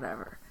or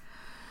whatever.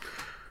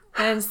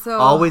 And so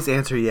always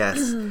answer yes.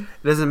 It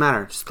doesn't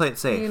matter. Just play it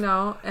safe.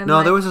 And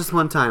there was this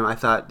one time I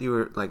thought you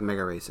were like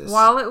mega racist.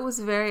 While it was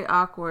very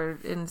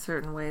awkward in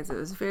certain ways, it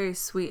was very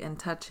sweet and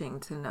touching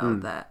to know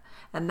that,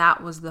 and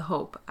that was the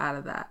hope out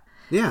of that.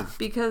 Yeah.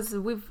 Because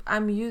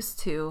I'm used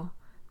to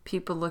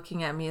people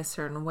looking at me a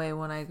certain way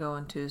when I go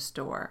into a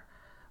store,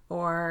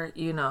 or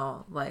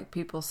like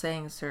people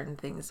saying certain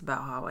things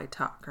about how I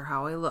talk or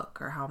how I look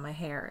or how my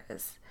hair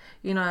is.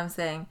 You know what I'm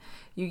saying?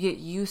 You get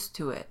used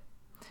to it.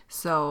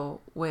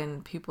 So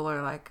when people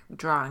are like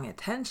drawing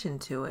attention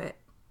to it,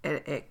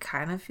 it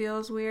kind of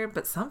feels weird.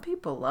 But some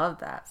people love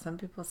that. Some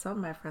of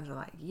my friends are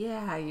like,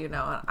 yeah, and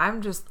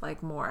I'm just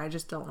like I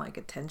just don't like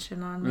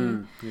attention on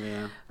me.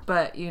 Yeah.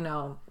 But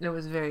it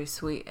was very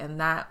sweet, and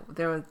that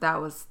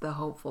was the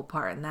hopeful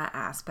part in that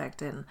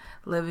aspect. And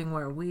living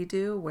where we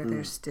do, where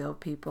there's still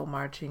people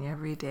marching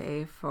every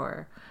day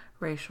for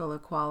racial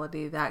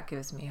equality, that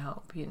gives me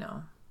hope.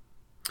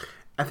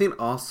 I think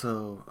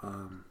also.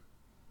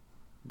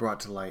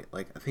 Brought to light,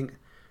 like I think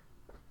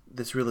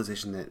this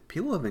realization that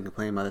people have been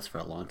complaining about this for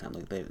a long time,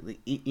 like they like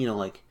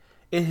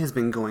it has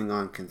been going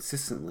on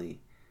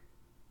consistently.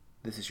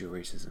 This issue of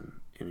racism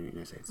in the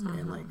United States,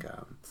 and like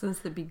since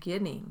the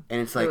beginning, and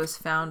it's like this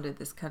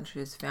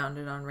country is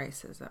founded on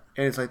racism,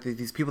 and it's like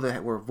these people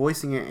that were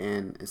voicing it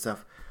and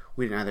stuff,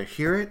 we didn't either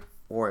hear it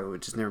or it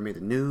would just never made the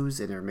news.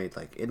 It never made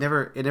it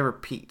never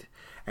peaked,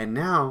 and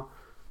now.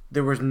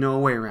 There was no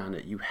way around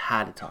it. You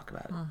had to talk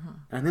about it, and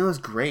I think it was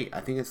great.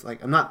 I think it's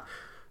like not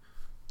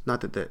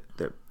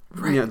that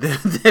right.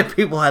 That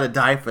people had to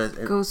die for it.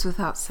 It goes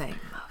without saying,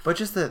 but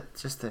just that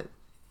that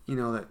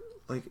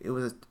like it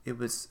was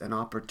an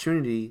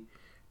opportunity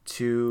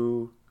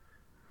to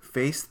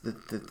face the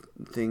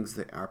things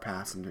that are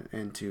past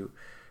and to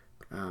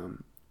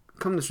come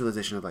to this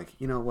realization of like,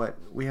 what,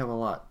 we have a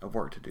lot of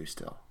work to do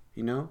still.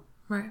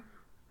 Right.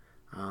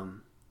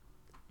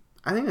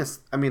 I think that's.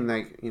 I mean,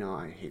 like, you know,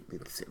 I hate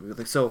to say it,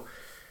 like, so.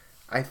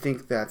 I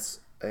think that's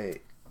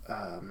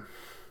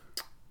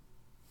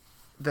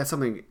that's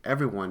something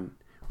everyone,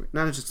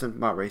 not just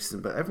about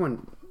racism, but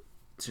everyone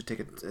should take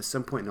it at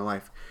some point in their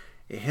life.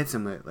 It hits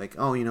them like,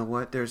 oh, you know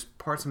what? There's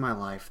parts of my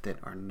life that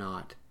are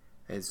not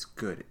as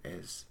good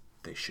as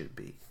they should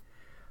be.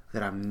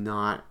 That I'm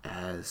not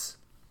as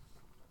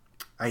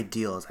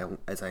ideal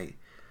as I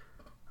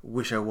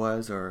wish I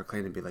was or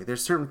claim to be. Like,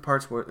 there's certain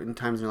parts where in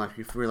times in your life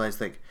you realize,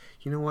 like,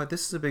 you know what?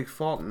 This is a big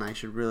fault, and I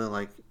should really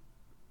like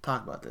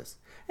talk about this.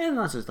 And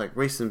not just like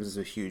racism is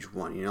a huge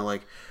one. You know,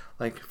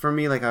 like for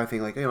me, like I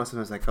think like, you know,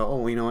 sometimes I go,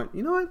 oh, you know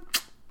what?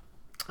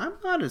 I'm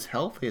not as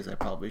healthy as I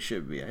probably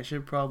should be. I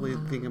should probably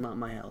think about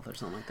my health or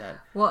something like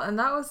that. Well, and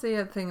that was the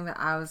other thing that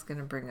I was going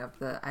to bring up,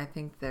 that I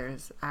think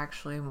there's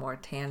actually a more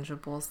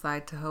tangible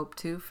side to hope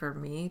too for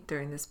me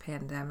during this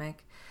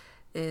pandemic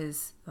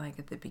is like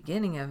at the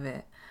beginning of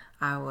it,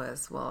 it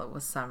was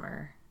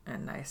summer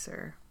and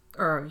nicer,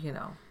 or, you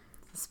know,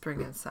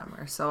 spring and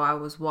summer. So I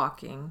was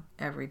walking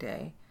every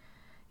day,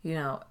 you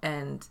know,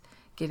 and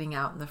getting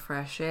out in the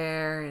fresh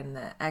air and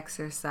the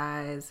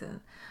exercise and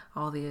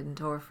all the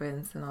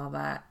endorphins and all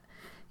that,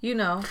 you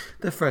know.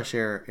 The fresh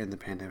air in the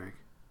pandemic.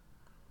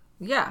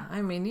 Yeah,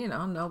 I mean, you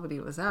know, nobody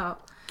was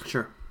out.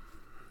 Sure.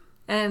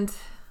 And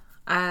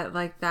I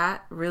like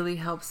that really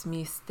helps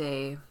me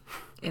stay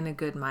in a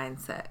good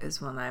mindset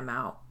is when I'm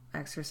out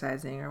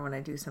exercising or when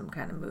I do some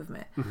kind of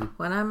movement. Mm-hmm.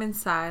 When I'm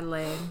inside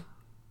laying,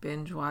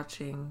 binge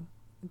watching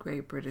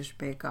Great British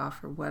Bake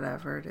Off or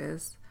whatever it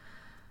is,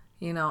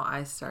 you know,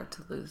 I start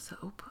to lose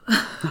hope.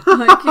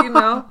 Like, you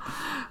know,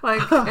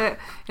 like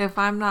if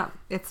I'm not,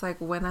 it's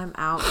like when I'm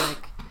out,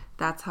 like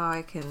that's how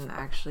I can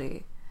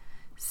actually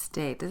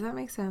stay. Does that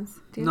make sense?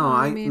 Do you know what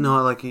I mean?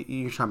 No, like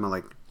you're talking about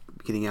like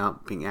getting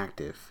out, being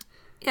active.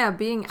 Yeah,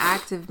 being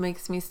active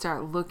makes me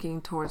start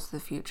looking towards the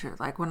future.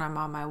 Like when I'm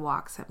on my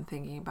walks, I'm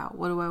thinking about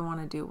what do I want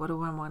to do? What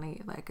do I want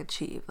to like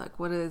achieve? Like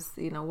what is,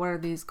 you know, what are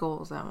these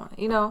goals I want?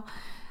 You know,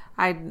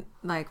 I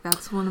like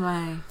that's one of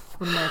my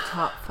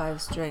top 5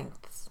 strengths.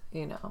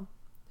 You know,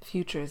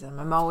 futurism.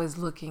 I'm always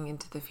looking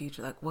into the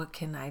future. Like, what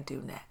can I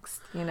do next?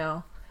 You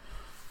know.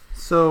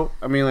 So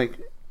I mean, like,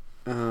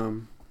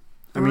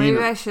 maybe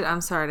I should.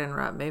 I'm sorry to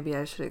interrupt. Maybe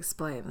I should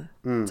explain.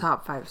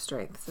 Top 5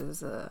 strengths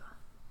is a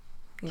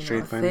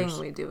thing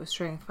we do with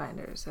Strength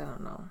Finders. I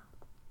don't know.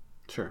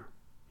 Sure.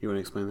 You want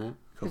to explain that?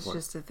 It's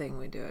just a thing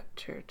we do at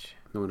church.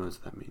 No one knows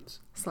what that means.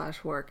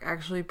 /work.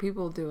 Actually,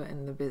 people do it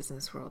in the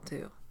business world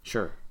too.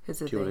 Sure. It's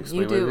a do you thing. want to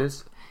explain what it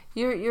is?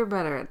 You're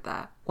better at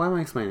that. Why am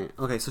I explaining it?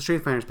 Okay, so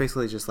Strength Finder is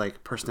basically just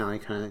like personality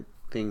kind of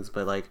things,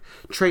 but like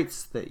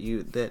traits that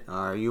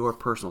are your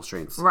personal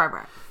strengths.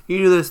 Right. You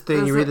do this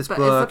thing, you read this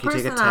book, you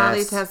take a test. It's a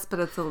personality test, but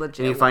it's a legit.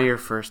 And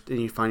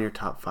you find your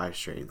top 5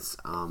 strengths.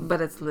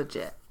 But it's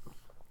legit.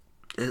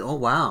 Oh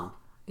wow.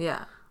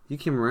 Yeah. You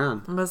came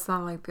around. But it's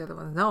not like the other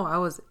ones. No, I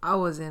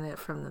was in it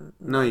from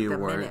the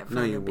weren't.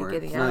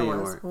 Beginning. No, I you was.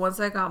 weren't. Once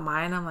I got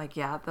mine, I'm like,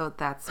 yeah,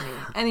 that's me.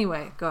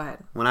 Anyway, go ahead.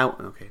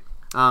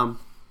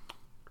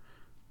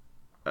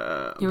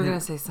 You were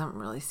gonna say something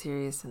really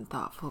serious and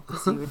thoughtful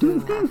because you were doing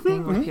that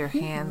thing with your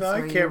hands. No, I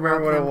where can't you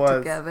rub remember what it them was.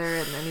 together,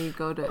 and then you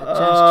go to adjust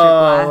your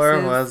glasses.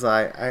 Where was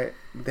I?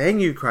 Dang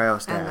you,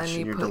 Cryostash, and then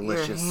you your put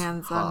delicious your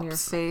hands hops. on your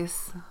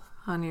face,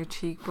 on your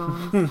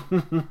cheekbones.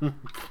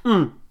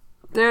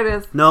 There it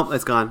is. Nope,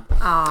 it's gone.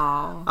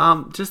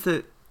 Oh.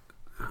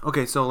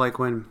 Okay, so like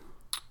when,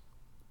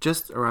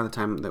 just around the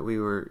time that we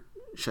were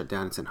shut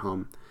down and sent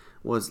home,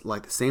 was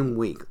like the same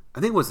week. I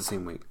think it was the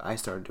same week I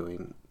started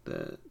doing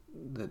the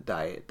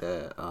diet,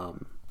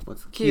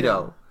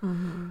 keto.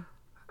 Mm-hmm.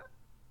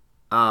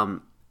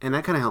 And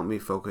that kind of helped me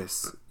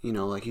focus. You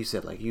know, like you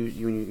said, like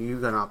you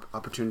got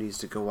opportunities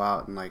to go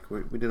out and like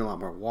we did a lot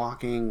more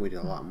walking. We did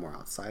a lot more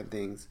outside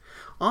things.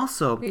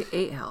 Also, we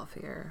ate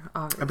healthier.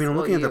 Obviously. I mean, I'm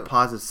looking at the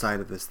positive side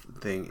of this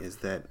thing is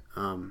that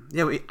I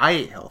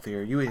ate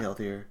healthier. You ate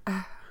healthier.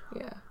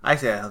 Yeah. I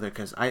say I ate healthier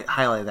because I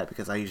highlighted that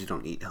because I usually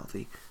don't eat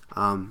healthy.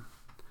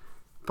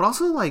 But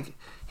also like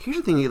here's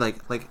the thing,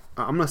 like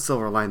I'm gonna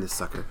silver line this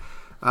sucker.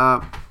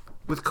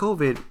 With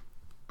COVID,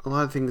 a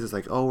lot of things is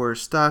like, oh, we're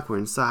stuck, we're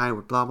inside,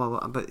 we're blah, blah,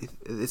 blah. But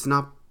it's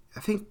not, I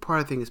think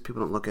part of the thing is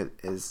people don't look at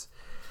is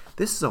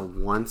this is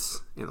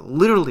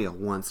literally a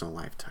once in a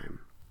lifetime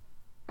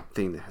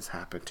thing that has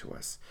happened to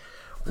us.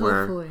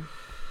 Hopefully.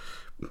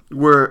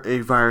 Where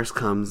a virus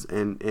comes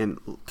and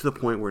to the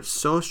point where it's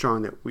so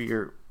strong that we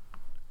are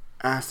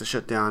asked to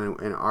shut down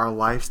and our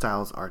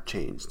lifestyles are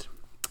changed.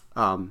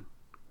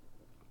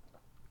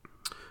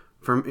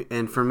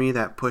 For me,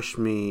 that pushed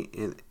me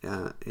in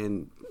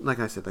like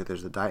I said, like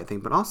there's the diet thing,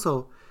 but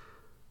also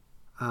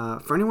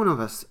for any one of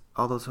us,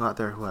 all those out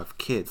there who have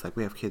kids, like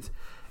we have kids,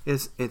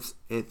 it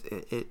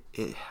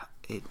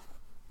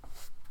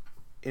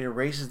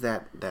erases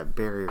that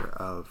barrier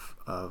of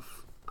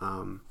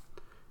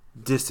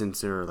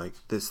distance or like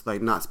this,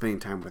 like not spending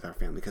time with our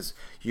family because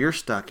you're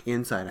stuck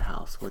inside a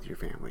house with your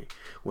family,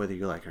 whether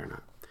you like it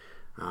or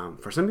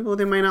not. For some people,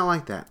 they may not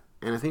like that,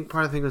 and I think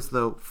part of the thing is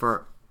though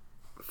for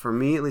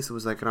me at least, it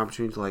was like an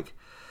opportunity to like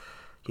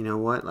you know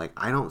what? Like,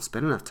 I don't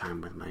spend enough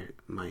time with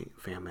my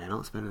family. I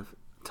don't spend enough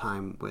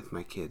time with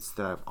my kids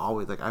that I've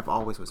always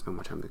want to spend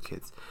more time with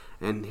kids.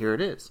 And here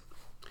it is.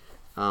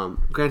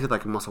 Granted,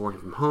 like, I'm also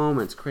working from home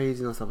and it's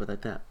crazy and stuff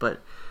like that.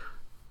 But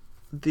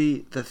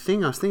the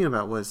thing I was thinking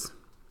about was,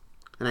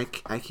 and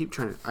I keep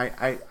trying to,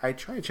 I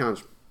try to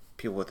challenge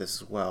people with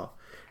this as well.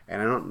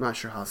 And I'm not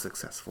sure how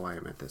successful I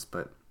am at this,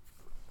 but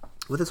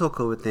with this whole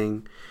COVID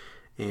thing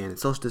and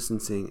social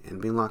distancing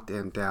and being locked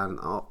down and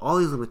all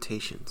these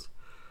limitations,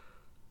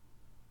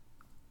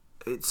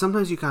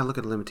 sometimes you kind of look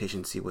at a limitation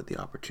and see what the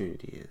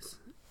opportunity is.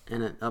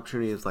 And an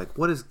opportunity is like,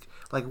 what is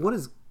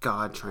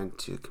God trying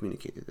to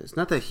communicate through this?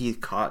 Not that he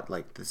caught,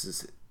 like, this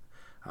is,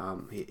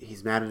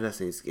 he's mad at us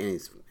and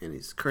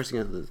he's cursing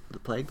us the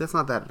plague. That's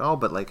not that at all.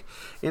 But, like,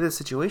 in a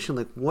situation,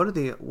 like,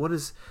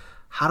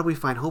 how do we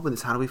find hope in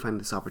this? How do we find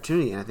this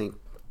opportunity? And I think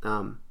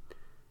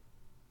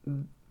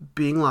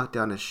being locked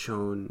down has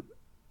shown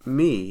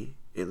me,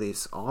 at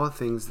least, all the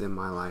things in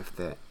my life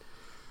that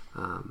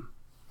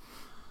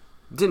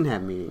didn't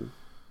have meaning,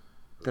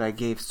 that I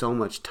gave so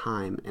much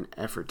time and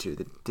effort to,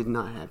 that did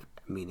not have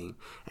meaning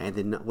and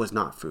was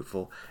not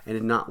fruitful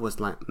and was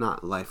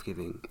not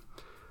life-giving.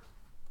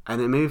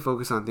 And it made me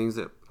focus on things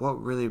that what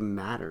really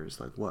matters,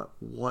 like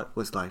what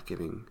was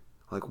life-giving,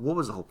 like what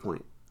was the whole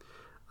point.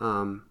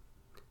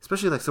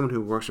 Especially like someone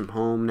who works from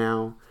home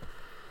now,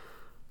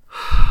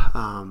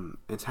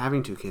 it's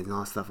having 2 kids and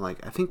all that stuff.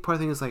 Like, I think part of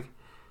the thing is like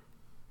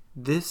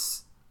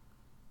this.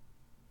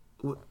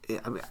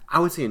 I mean, I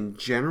would say in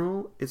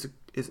general, it's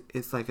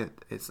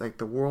like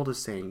the world is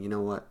saying, you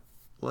know what,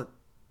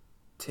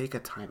 take a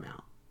time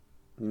out,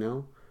 you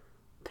know,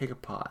 take a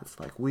pause.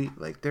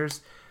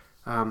 There's,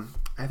 I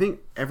think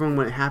everyone,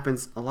 when it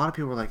happens, a lot of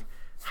people are like,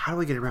 how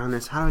do I get around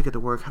this? How do I get to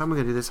work? How am I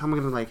going to do this? How am I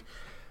going to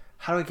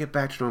how do I get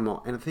back to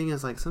normal? And the thing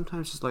is, like,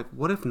 sometimes just like,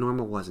 what if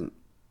normal wasn't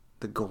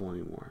the goal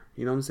anymore?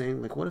 You know what I'm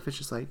saying? Like, what if it's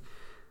just like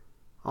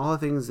all the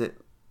things that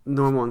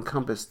normal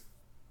encompassed,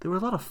 there were a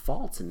lot of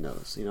faults in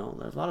those, you know,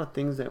 there's a lot of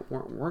things that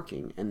weren't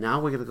working. And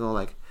now we're going to go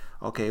like,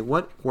 okay,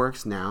 what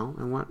works now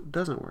and what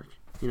doesn't work,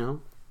 you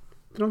know?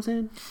 You know what I'm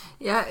saying?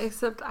 Yeah,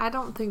 except I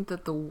don't think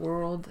that the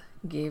world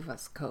gave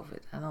us COVID.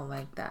 I don't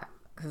like that,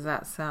 because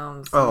that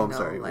sounds,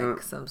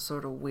 like some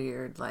sort of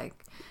weird,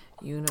 like,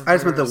 universe. I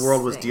just meant the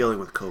world was dealing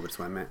with COVID, that's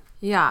what I meant.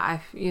 Yeah,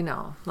 I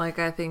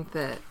think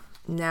that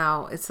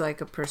now it's like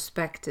a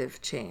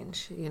perspective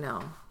change, you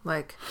know,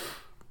 like,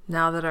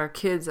 now that our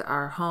kids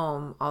are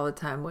home all the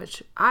time,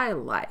 which I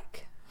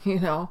like, you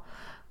know,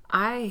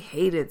 I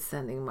hated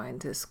sending mine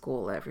to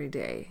school every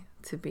day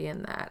to be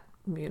in that,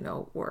 you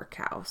know,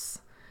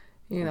 workhouse.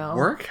 You know,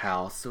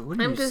 workhouse. What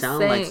do you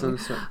sound like? Some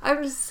sort?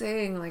 I'm just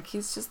saying, like,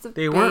 he's just a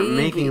baby. They weren't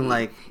making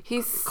like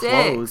he's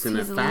clothes in a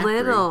He's factory.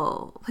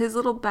 little. His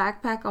little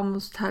backpack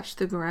almost touched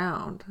the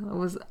ground. It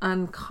was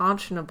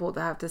unconscionable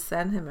to have to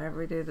send him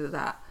every day to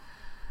that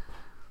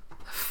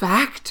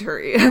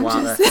factory.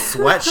 Wow, that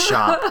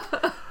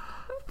sweatshop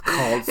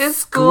called his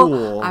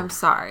school. I'm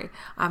sorry.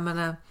 I'm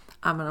gonna.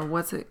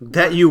 What's it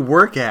that you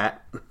work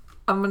at?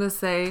 I'm gonna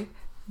say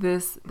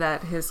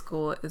that his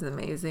school is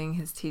amazing,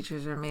 his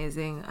teachers are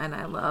amazing, and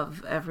I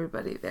love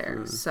everybody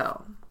there.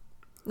 So,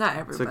 not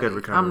everybody. It's a good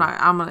recovery.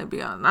 I'm gonna be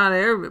on not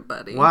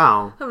everybody.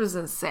 Wow. I'm just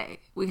gonna say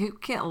we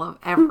can't love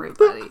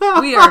everybody.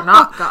 We are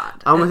not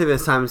God. I'm gonna take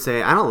this time to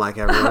say I don't like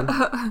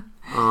everyone.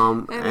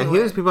 And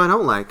here's people I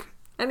don't like.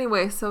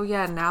 Anyway, so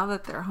yeah, now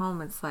that they're home,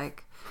 it's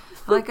like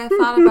I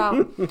thought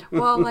about.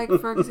 Well, like,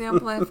 for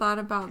example, I thought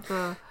about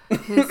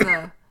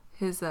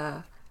his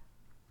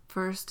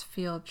first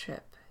field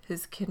trip.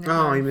 His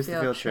kindergarten he missed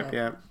the field trip,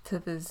 yeah. To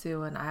the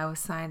zoo, and we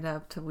signed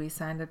up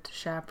to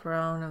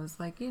chaperone. I was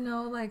like, you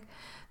know, like,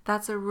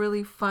 that's a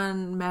really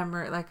fun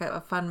memory, like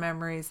a fun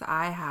memories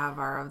I have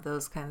are of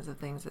those kinds of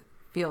things,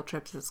 field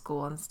trips at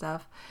school and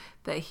stuff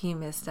that he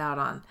missed out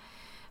on.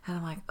 And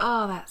I'm like,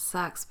 oh, that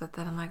sucks. But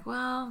then I'm like,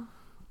 well,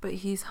 but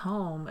he's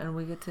home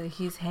and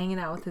he's hanging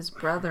out with his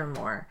brother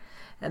more.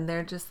 And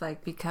they're just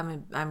like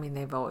becoming, I mean,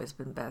 they've always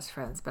been best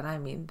friends, but I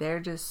mean, they're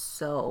just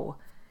so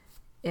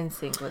in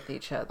sync with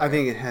each other. I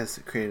think it has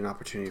created an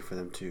opportunity for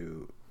them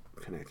to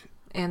connect.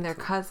 And their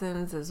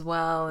cousins as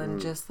well,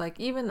 and just like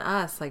even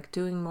us, like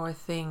doing more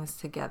things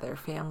together,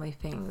 family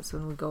things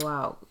when we go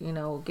out, you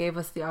know, gave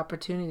us the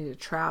opportunity to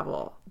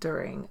travel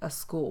during a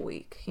school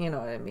week. You know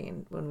what I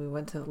mean? When we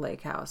went to the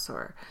lake house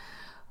or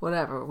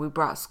whatever, we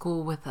brought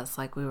school with us,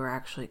 like we were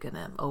actually going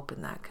to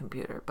open that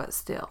computer, but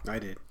still. I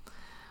did.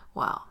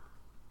 Wow.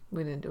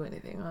 We didn't do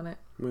anything on it.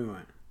 We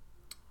went.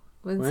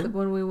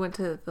 When we went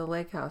to the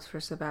lake house for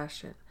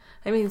Sebastian.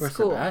 I mean, for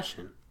school.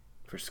 Sebastian?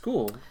 For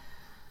school?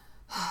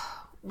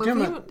 But have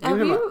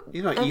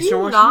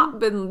you not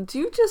been? Do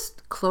you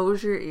just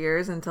close your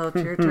ears until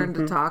it's your turn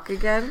to talk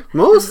again?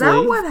 Mostly. Is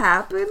that what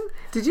happened?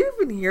 Did you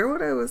even hear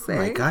what I was saying?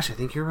 Oh my gosh, I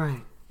think you're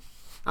right.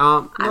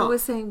 No. I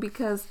was saying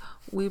because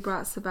we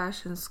brought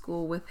Sebastian's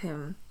school with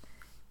him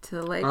to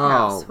the lake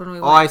house when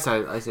we went. I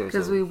see.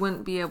 Because we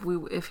wouldn't be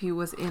able, if he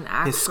was in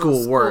actual his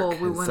school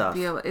work, we wouldn't stuff.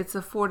 be able. It's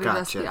afforded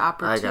us the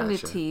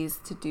opportunities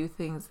to do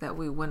things that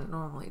we wouldn't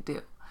normally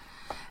do,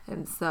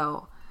 and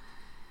so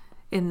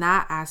in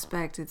that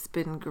aspect, it's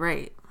been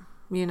great.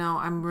 You know,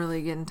 I'm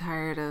really getting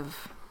tired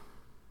of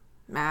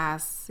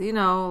masks. You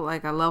know,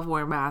 like, I love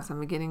wearing masks.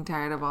 I'm getting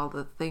tired of all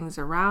the things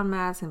around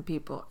masks and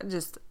people.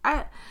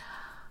 I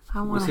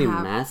want to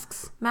have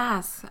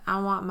masks.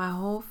 I want my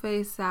whole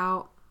face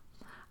out.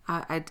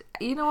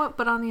 You know what?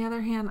 But on the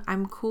other hand,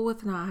 I'm cool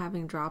with not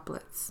having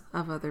droplets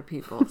of other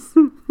people's.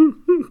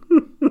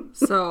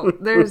 So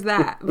there's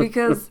that,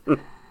 because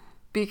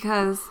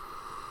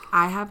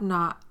I have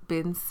not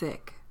been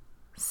sick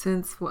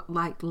since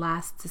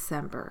last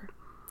December,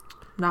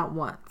 not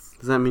once.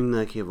 Does that mean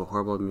like you have a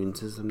horrible immune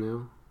system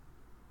now?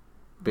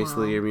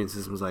 Basically, your immune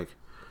system was like,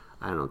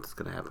 I don't know what's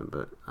gonna happen,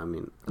 but I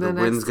mean, the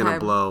wind's gonna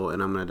blow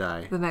and I'm gonna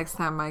die. The next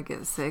time I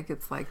get sick,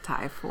 it's like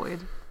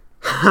typhoid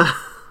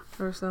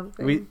or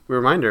something.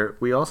 Reminder: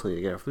 we also need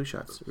to get our flu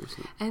shots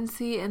recently.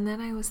 And then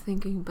I was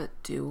thinking, but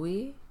do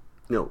we?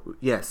 No,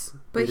 yes.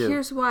 But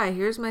here's why.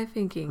 Here's my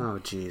thinking. Oh,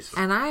 jeez.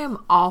 And I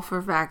am all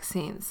for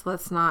vaccines.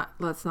 Let's not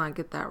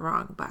get that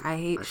wrong. But I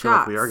hate shots.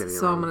 Like we are getting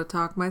it wrong. I'm going to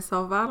talk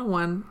myself out of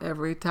one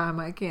every time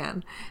I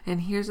can.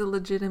 And here's a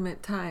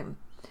legitimate time.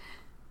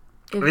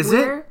 Is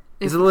it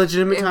a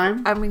legitimate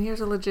time? I mean, here's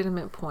a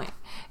legitimate point.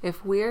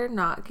 If we're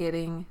not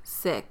getting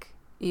sick,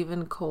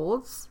 even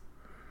colds,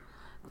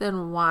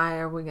 then why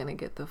are we going to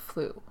get the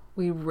flu?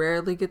 We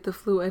rarely get the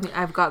flu.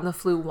 I've gotten the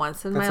flu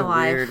once in my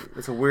life.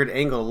 It's a weird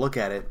angle to look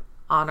at it.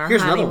 On our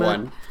Here's honeymoon.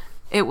 Another one.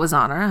 It was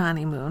on our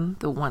honeymoon.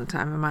 The one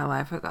time in my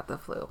life I got the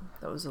flu.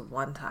 That was the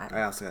one time.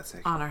 I also got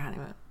sick. On our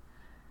honeymoon.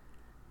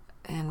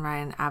 And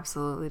Ryan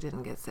absolutely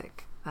didn't get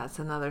sick. That's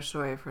another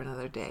story for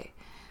another day.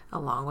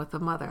 Along with the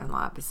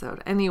mother-in-law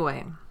episode.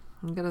 Anyway,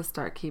 I'm going to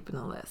start keeping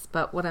a list.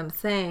 But what I'm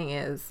saying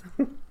is,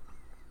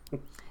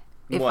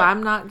 if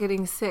I'm not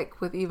getting sick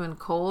with even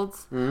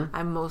colds,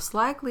 I'm most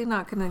likely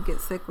not going to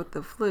get sick with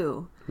the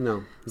flu.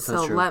 No, that's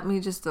not true. So let me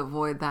just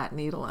avoid that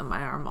needle in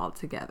my arm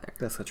altogether.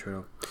 That's not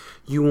true.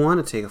 You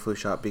want to take a flu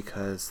shot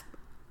because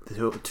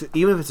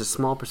even if it's a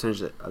small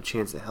percentage of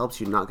chance it helps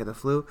you not get the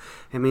flu,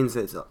 it means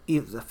that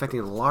it's affecting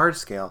a large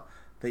scale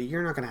that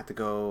you're not going to have to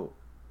go.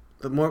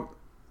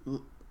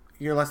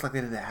 You're less likely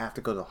to have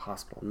to go to the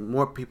hospital.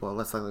 More people are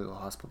less likely to go to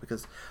the hospital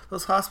because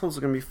those hospitals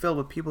are going to be filled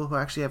with people who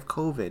actually have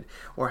COVID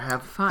or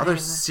have other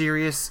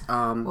serious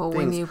things,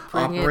 when you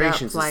bring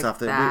operations it up and stuff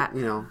that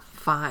you know.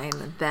 Fine,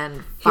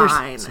 then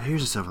fine.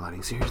 Here's the silver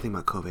lining. So here's the thing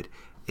about COVID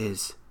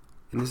is,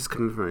 and this is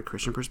coming from a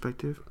Christian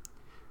perspective,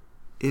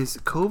 is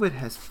COVID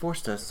has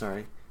forced us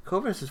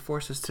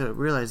to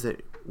realize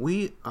that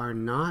we are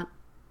not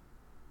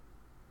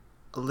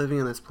living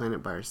on this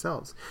planet by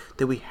ourselves,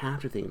 that we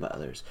have to think about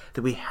others,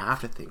 that we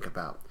have to think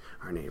about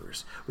our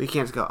neighbors. We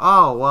can't just go,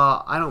 oh,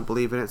 well, I don't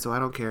believe in it, so I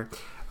don't care.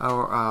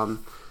 Or, I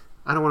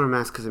don't want a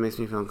mask because it makes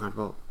me feel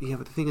uncomfortable. Yeah,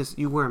 but the thing is,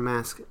 you wear a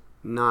mask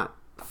not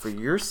for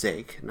your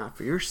sake, not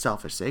for your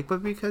selfish sake,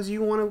 but because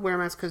you want to wear a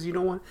mask because you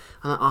don't want,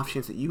 on the off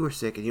chance that you are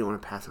sick and you don't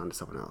want to pass it on to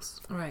someone else.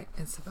 Right.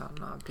 It's about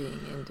not being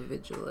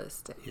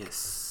individualistic.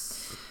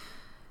 Yes.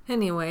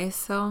 Anyway,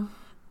 so,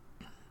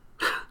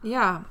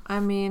 yeah, I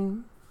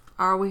mean,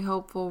 are we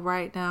hopeful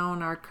right now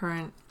in our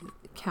current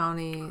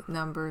county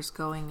numbers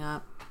going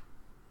up?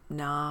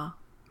 Nah.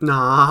 What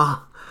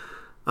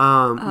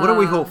are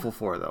we hopeful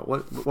for though?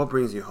 What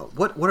brings you hope?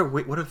 What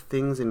are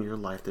things in your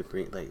life that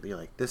bring you're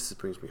like this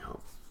brings me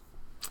hope?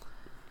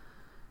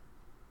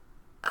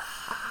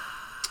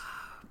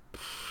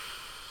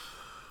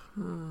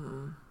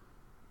 Can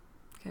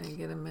I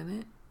get a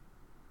minute?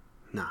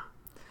 Nah.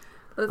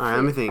 All right,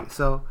 let me think.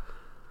 So,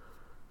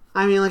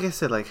 I mean, like I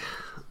said, like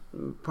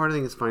part of the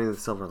thing is finding the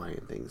silver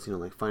lining things. You know,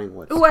 like finding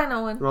what. Oh, I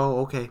know one. Oh,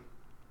 okay.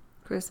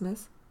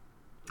 Christmas.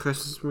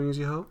 Christmas brings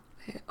you hope.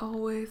 It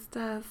always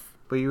does.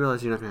 But you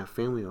realize you're not gonna have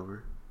family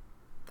over.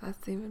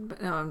 That's even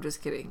better. No, I'm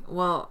just kidding.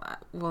 Well,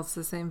 it's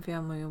the same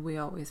family we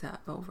always have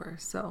over,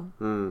 so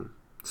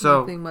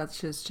nothing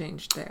much has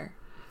changed there.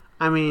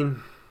 I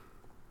mean,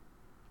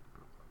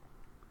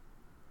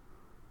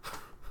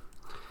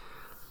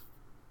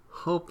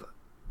 hope.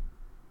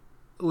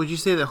 Would you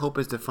say that hope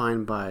is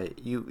defined by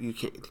you? You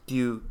can't. Do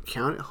you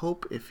count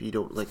hope if you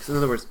don't like? So in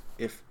other words,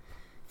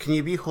 can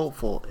you be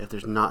hopeful if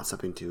there's not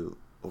something to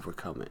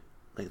overcome it?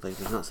 Like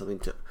there's not something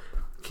to.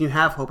 Can you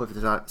have hope if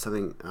there's not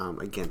something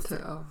against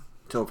it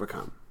to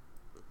overcome?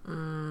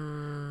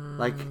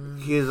 Like,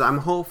 I'm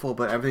hopeful,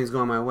 but everything's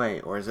going my way,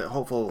 or is it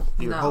hopeful?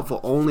 You're hopeful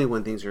only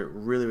when things are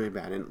really, really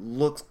bad and it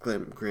looks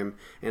grim, and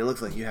it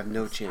looks like you have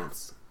no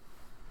chance.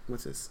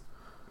 What's this?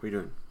 What are you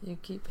doing? You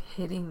keep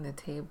hitting the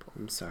table.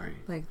 I'm sorry.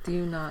 Like, do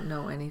you not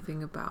know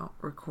anything about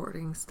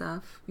recording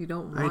stuff? You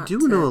don't want I do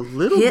know a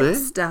little bit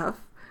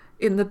stuff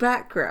in the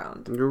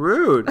background. You're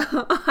rude.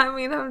 I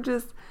mean, I'm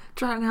just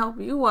trying to help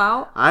you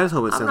out. I just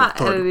hope it's I'm not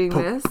editing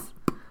this.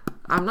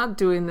 I'm not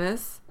doing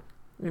this.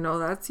 You know,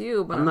 that's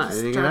you, but I'm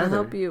just trying to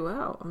help you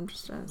out. I'm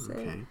just trying to say.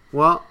 Okay.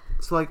 Well,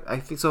 so like I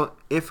think so.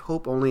 If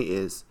hope only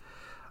is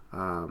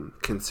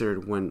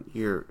considered when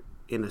you're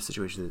in a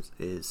situation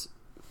that is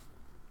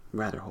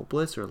rather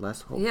hopeless or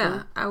less hopeful.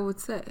 Yeah, I would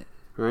say.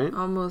 Right.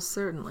 Almost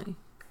certainly.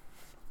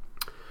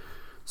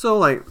 So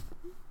like,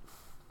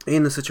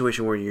 In the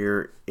situation where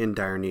you're in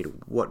dire need,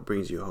 what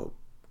brings you hope?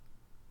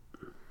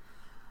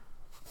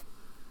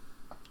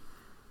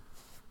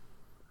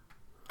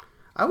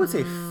 I would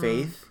say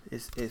faith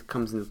it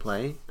comes into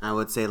play. I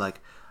would say like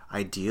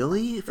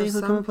ideally faith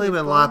would come into play, but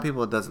a lot of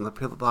people it doesn't.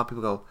 A lot of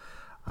people go,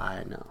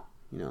 I know,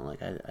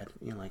 like I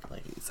like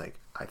it's like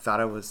I thought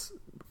I was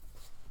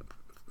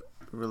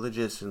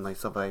religious and like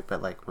stuff like,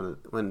 but like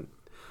when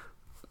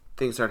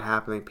things started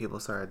happening, people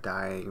started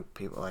dying.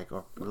 People like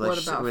or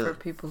what about for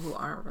people who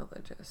aren't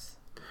religious?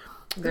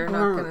 They're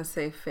not going to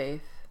say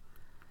faith.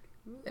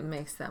 It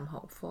makes them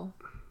hopeful.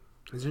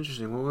 It's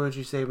interesting. What would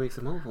you say makes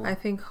them hopeful? I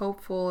think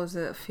hopeful is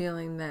a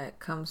feeling that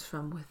comes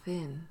from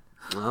within.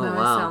 Oh, now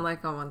wow. I sound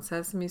like I'm on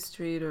Sesame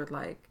Street or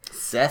like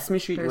Sesame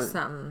Street. There's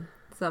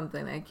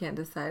something I can't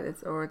decide.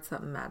 It's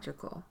something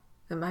magical.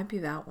 It might be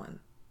that one.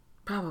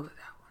 Probably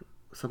that one.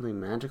 Something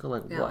magical,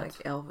 like yeah, what?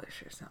 Like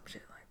Elvish or some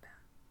shit like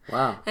that.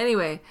 Wow.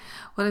 Anyway,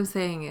 what I'm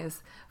saying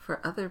is,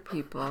 for other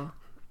people,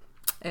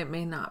 it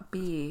may not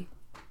be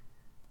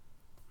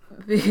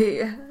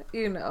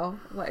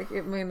like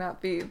it may not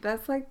be.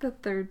 That's like the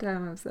third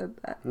time I've said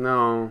that.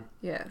 No.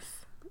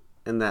 Yes.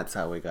 And that's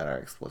how we got our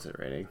explicit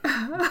rating.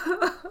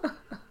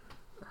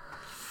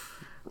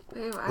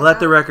 Babe, Let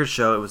the record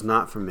show it was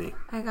not for me.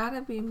 I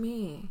gotta be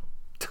me.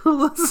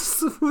 What?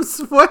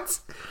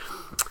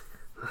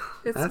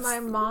 It's my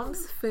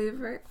mom's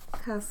favorite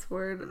cuss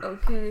word,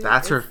 okay?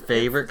 That's her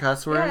favorite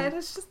cuss word? Yeah, and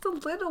it's just a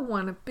little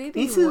one, a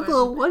bitty It's one. a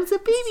little one. It's a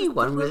baby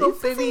one. Little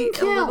bitty,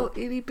 a little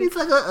itty bitty. It's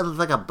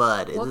like a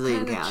bud. It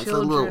doesn't count. It's a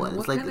little one.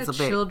 What kind of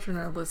children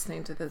are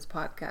listening to this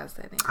podcast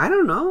anyway? I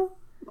don't know.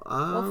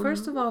 Well,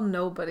 first of all,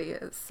 nobody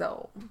is,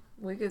 so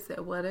we can say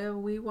whatever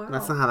we want.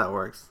 That's not how that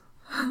works.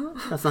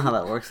 That's not how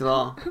that works at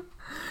all.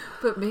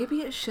 But maybe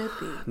it should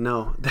be.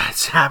 No,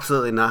 that's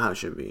absolutely not how it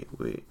should be.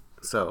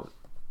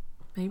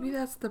 Maybe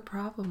that's the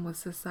problem with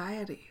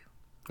society.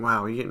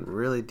 Wow, we're getting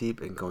really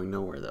deep and going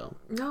nowhere, though.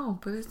 No,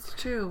 but it's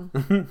true.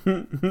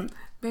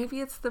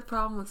 Maybe it's the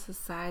problem with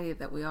society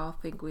that we all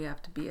think we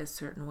have to be a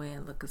certain way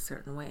and look a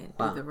certain way and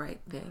do the right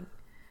thing.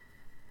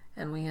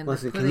 And we end up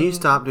Listen, can you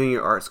stop doing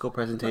your art school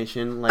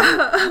presentation? Like,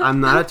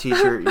 I'm not a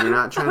teacher. You're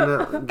not trying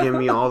to give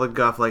me all the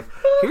guff. Like,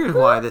 here's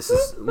why this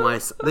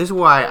is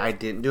why I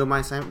didn't do my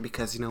assignment,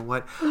 because you know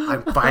what?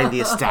 I'm by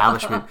the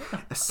establishment.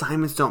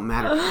 Assignments don't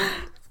matter.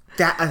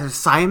 That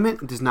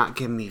assignment does not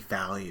give me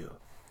value.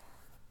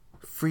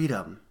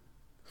 Freedom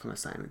from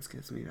assignments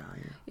gives me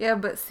value. Yeah,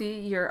 but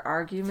see, your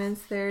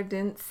arguments there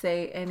didn't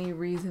say any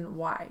reason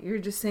why. You're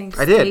just saying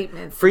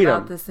statements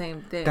about the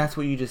same thing. That's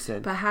what you just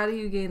said. But how do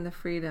you gain the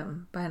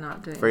freedom by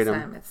not doing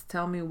assignments?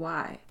 Tell me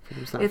why.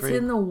 It's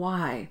in the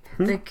why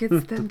that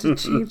gets them to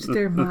change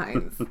their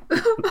minds.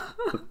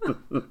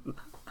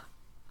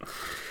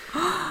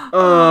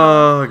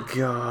 Oh,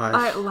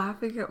 gosh.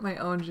 Laughing at my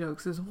own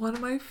jokes is one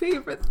of my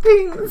favorite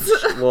things.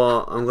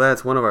 Well, I'm glad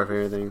it's one of our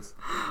favorite things.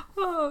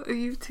 Oh,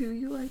 you too?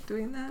 You like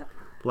doing that?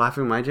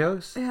 Laughing at my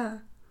jokes? Yeah.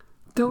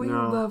 Don't you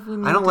love when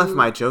you I don't laugh at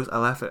my jokes. I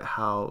laugh at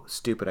how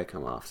stupid I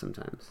come off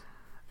sometimes.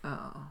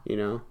 Oh. You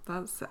know?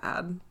 That's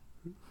sad.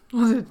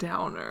 What a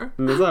downer.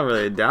 It's not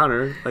really a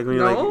downer. Like when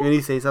when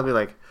you say something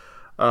like,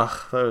 "Ugh,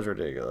 that was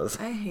ridiculous."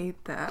 I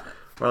hate that.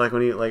 Or like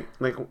when you like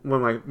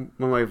when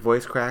my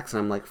voice cracks and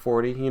I'm like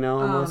 40, you know,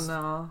 almost. Oh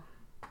no.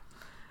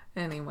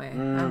 Anyway,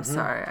 I'm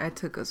sorry. I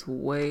took us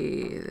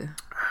way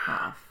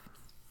off.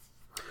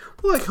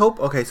 Well, like hope.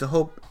 Okay, so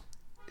hope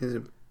is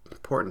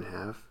important to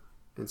have.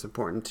 It's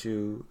important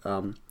to.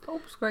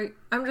 Hope's great.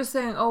 I'm just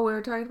saying. Oh, we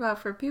were talking about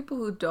for people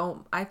who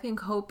don't. I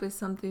think hope is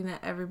something that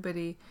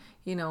everybody.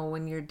 You know,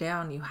 when you're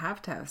down, you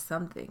have to have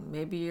something.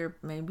 Maybe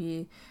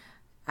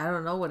I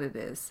don't know what it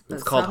is.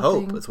 It's called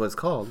hope. That's what it's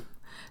called.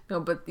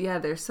 No, but yeah,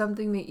 there's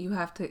something that you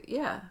have to.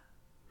 Yeah.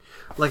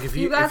 Like if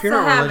you if got you're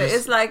to not have religious, it.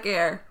 It's like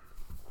air.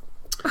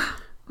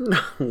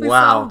 We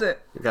wow, solved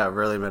it. You got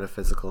really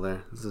metaphysical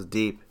there. This is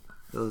deep.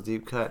 This was a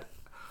deep cut.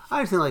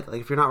 I just think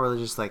like if you're not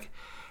religious, like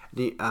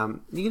you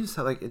can just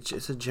have like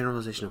it's a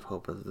generalization of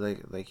hope.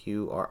 Like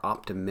you are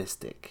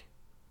optimistic.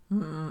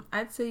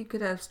 I'd say you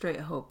could have straight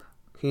hope.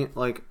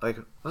 Like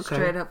okay.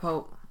 Straight up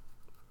hope.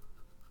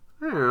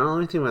 I don't know.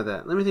 Let me think about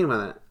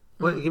that.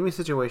 What? Give me a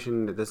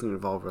situation that doesn't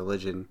involve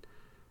religion.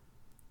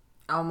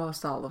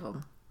 Almost all of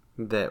them.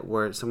 That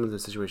where someone's in a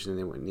situation and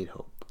they would need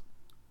hope.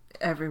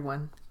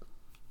 Everyone.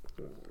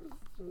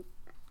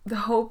 The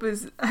hope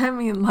is. I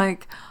mean,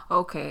 like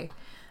okay.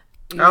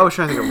 I was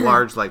trying to think of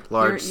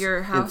large.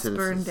 Your house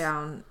burned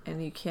down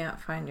and you can't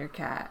find your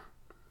cat,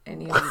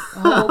 and you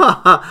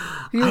hope.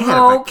 You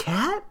have a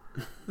cat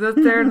that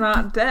they're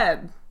not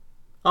dead.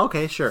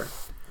 Okay, sure.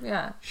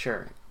 Yeah.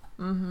 Sure.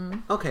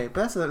 Okay,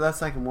 but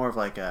that's like more of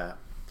like a.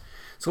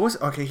 So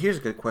here's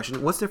a good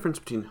question. What's the difference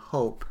between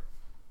hope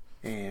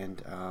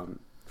and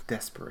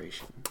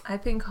desperation? I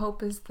think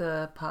hope is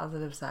the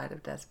positive side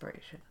of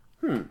desperation.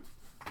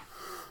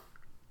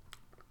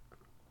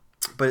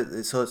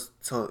 But so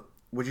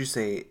would you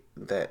say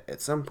that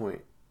at some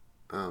point,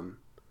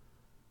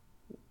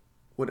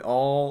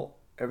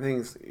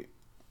 everything's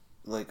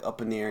like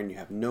up in the air and you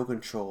have no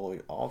control,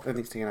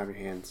 everything's taken out of your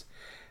hands,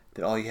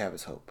 that all you have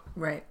is hope.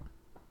 Right.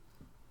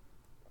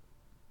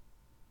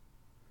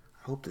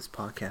 I hope this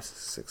podcast is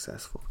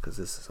successful because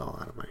this is all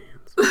out of my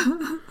hands.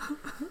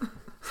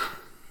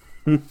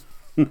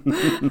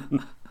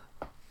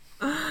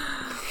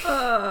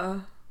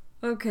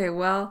 Okay,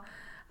 well,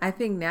 I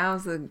think now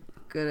is a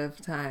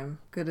goodest time.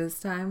 Good is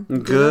time.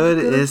 It's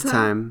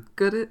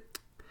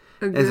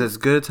as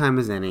good a time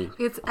as any.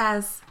 It's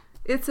as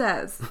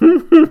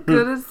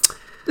good as.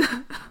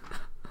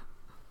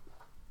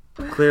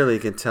 Clearly, you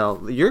can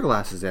tell your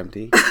glass is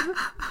empty.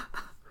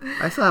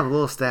 I still have a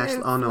little stash.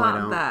 It's oh no, I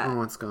don't. That.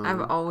 Oh, it's gone.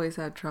 I've always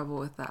had trouble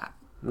with that.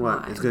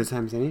 What? Mine. As good a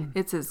time as any?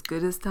 It's as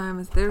good as time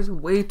as. There's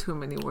way too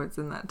many words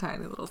in that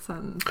tiny little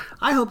sentence.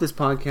 I hope this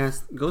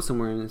podcast goes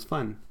somewhere and it's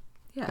fun.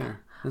 Yeah.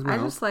 There. I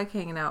just like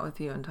hanging out with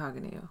you and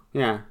talking to you.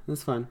 Yeah,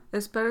 it's fun.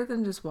 It's better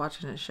than just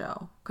watching a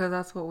show, because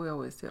that's what we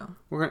always do.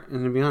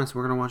 And to be honest,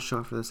 we're gonna watch a show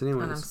after this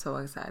anyways. And I'm so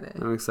excited.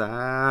 I'm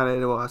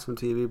excited to watch some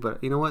TV,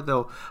 but you know what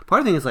though? Part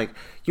of the thing is like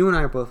you and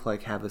I are both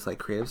like have this like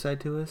creative side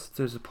to us.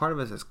 There's a part of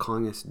us that's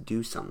calling us to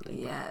do something.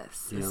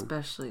 Yes,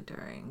 especially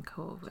during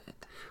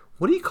COVID.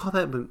 What do you call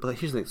that? But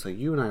here's the thing. So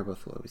you and I are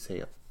both what we say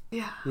it.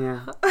 Yeah.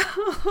 Yeah.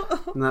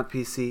 Not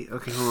PC.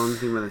 Okay, hold on. Let me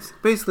think about this.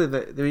 Basically,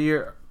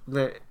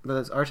 but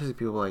as artistic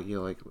people, like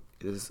like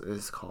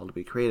is called to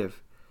be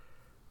creative.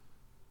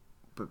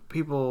 But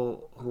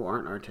people who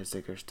aren't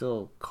artistic are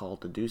still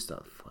called to do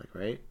stuff, like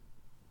right?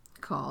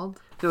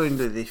 Called?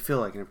 They feel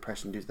like an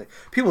impression. Do like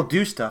people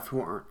do stuff who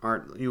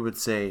aren't. You would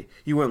say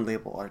you wouldn't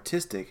label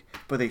artistic,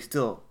 but they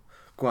still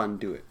go out and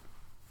do it,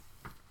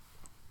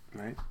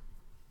 right?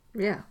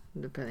 Yeah,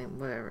 depending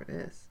whatever it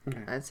is.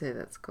 Okay. I'd say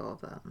that's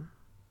called.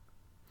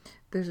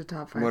 There's a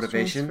top 5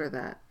 motivation strengths for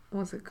that.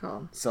 What's it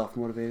called?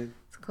 Self-motivated.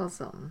 It's called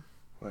something.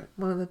 What?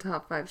 One of the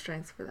top 5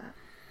 strengths for that.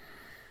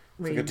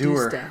 Where like you a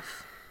doer. do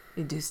stuff.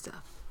 You do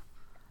stuff.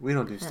 We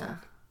don't do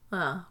stuff.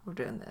 We're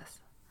doing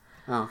this.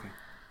 Oh, okay.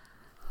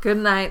 Good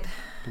night.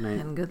 Good night.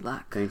 And good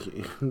luck. Thank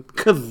you.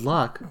 Good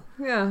luck.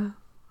 Yeah.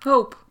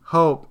 Hope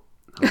Hope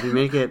you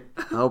make it.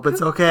 Hope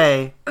it's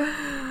okay.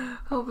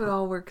 Hope it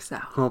all works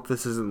out. Hope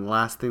this isn't the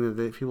last thing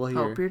that people hear.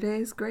 Hope your day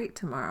is great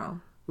tomorrow.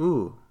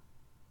 Ooh.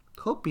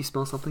 Hope you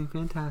smell something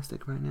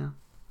fantastic right now.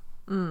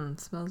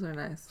 Smells are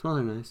nice. Smells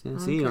are nice. Yeah.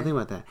 See, you don't think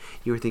about that.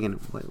 You were thinking,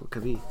 what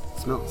could be?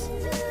 Smells.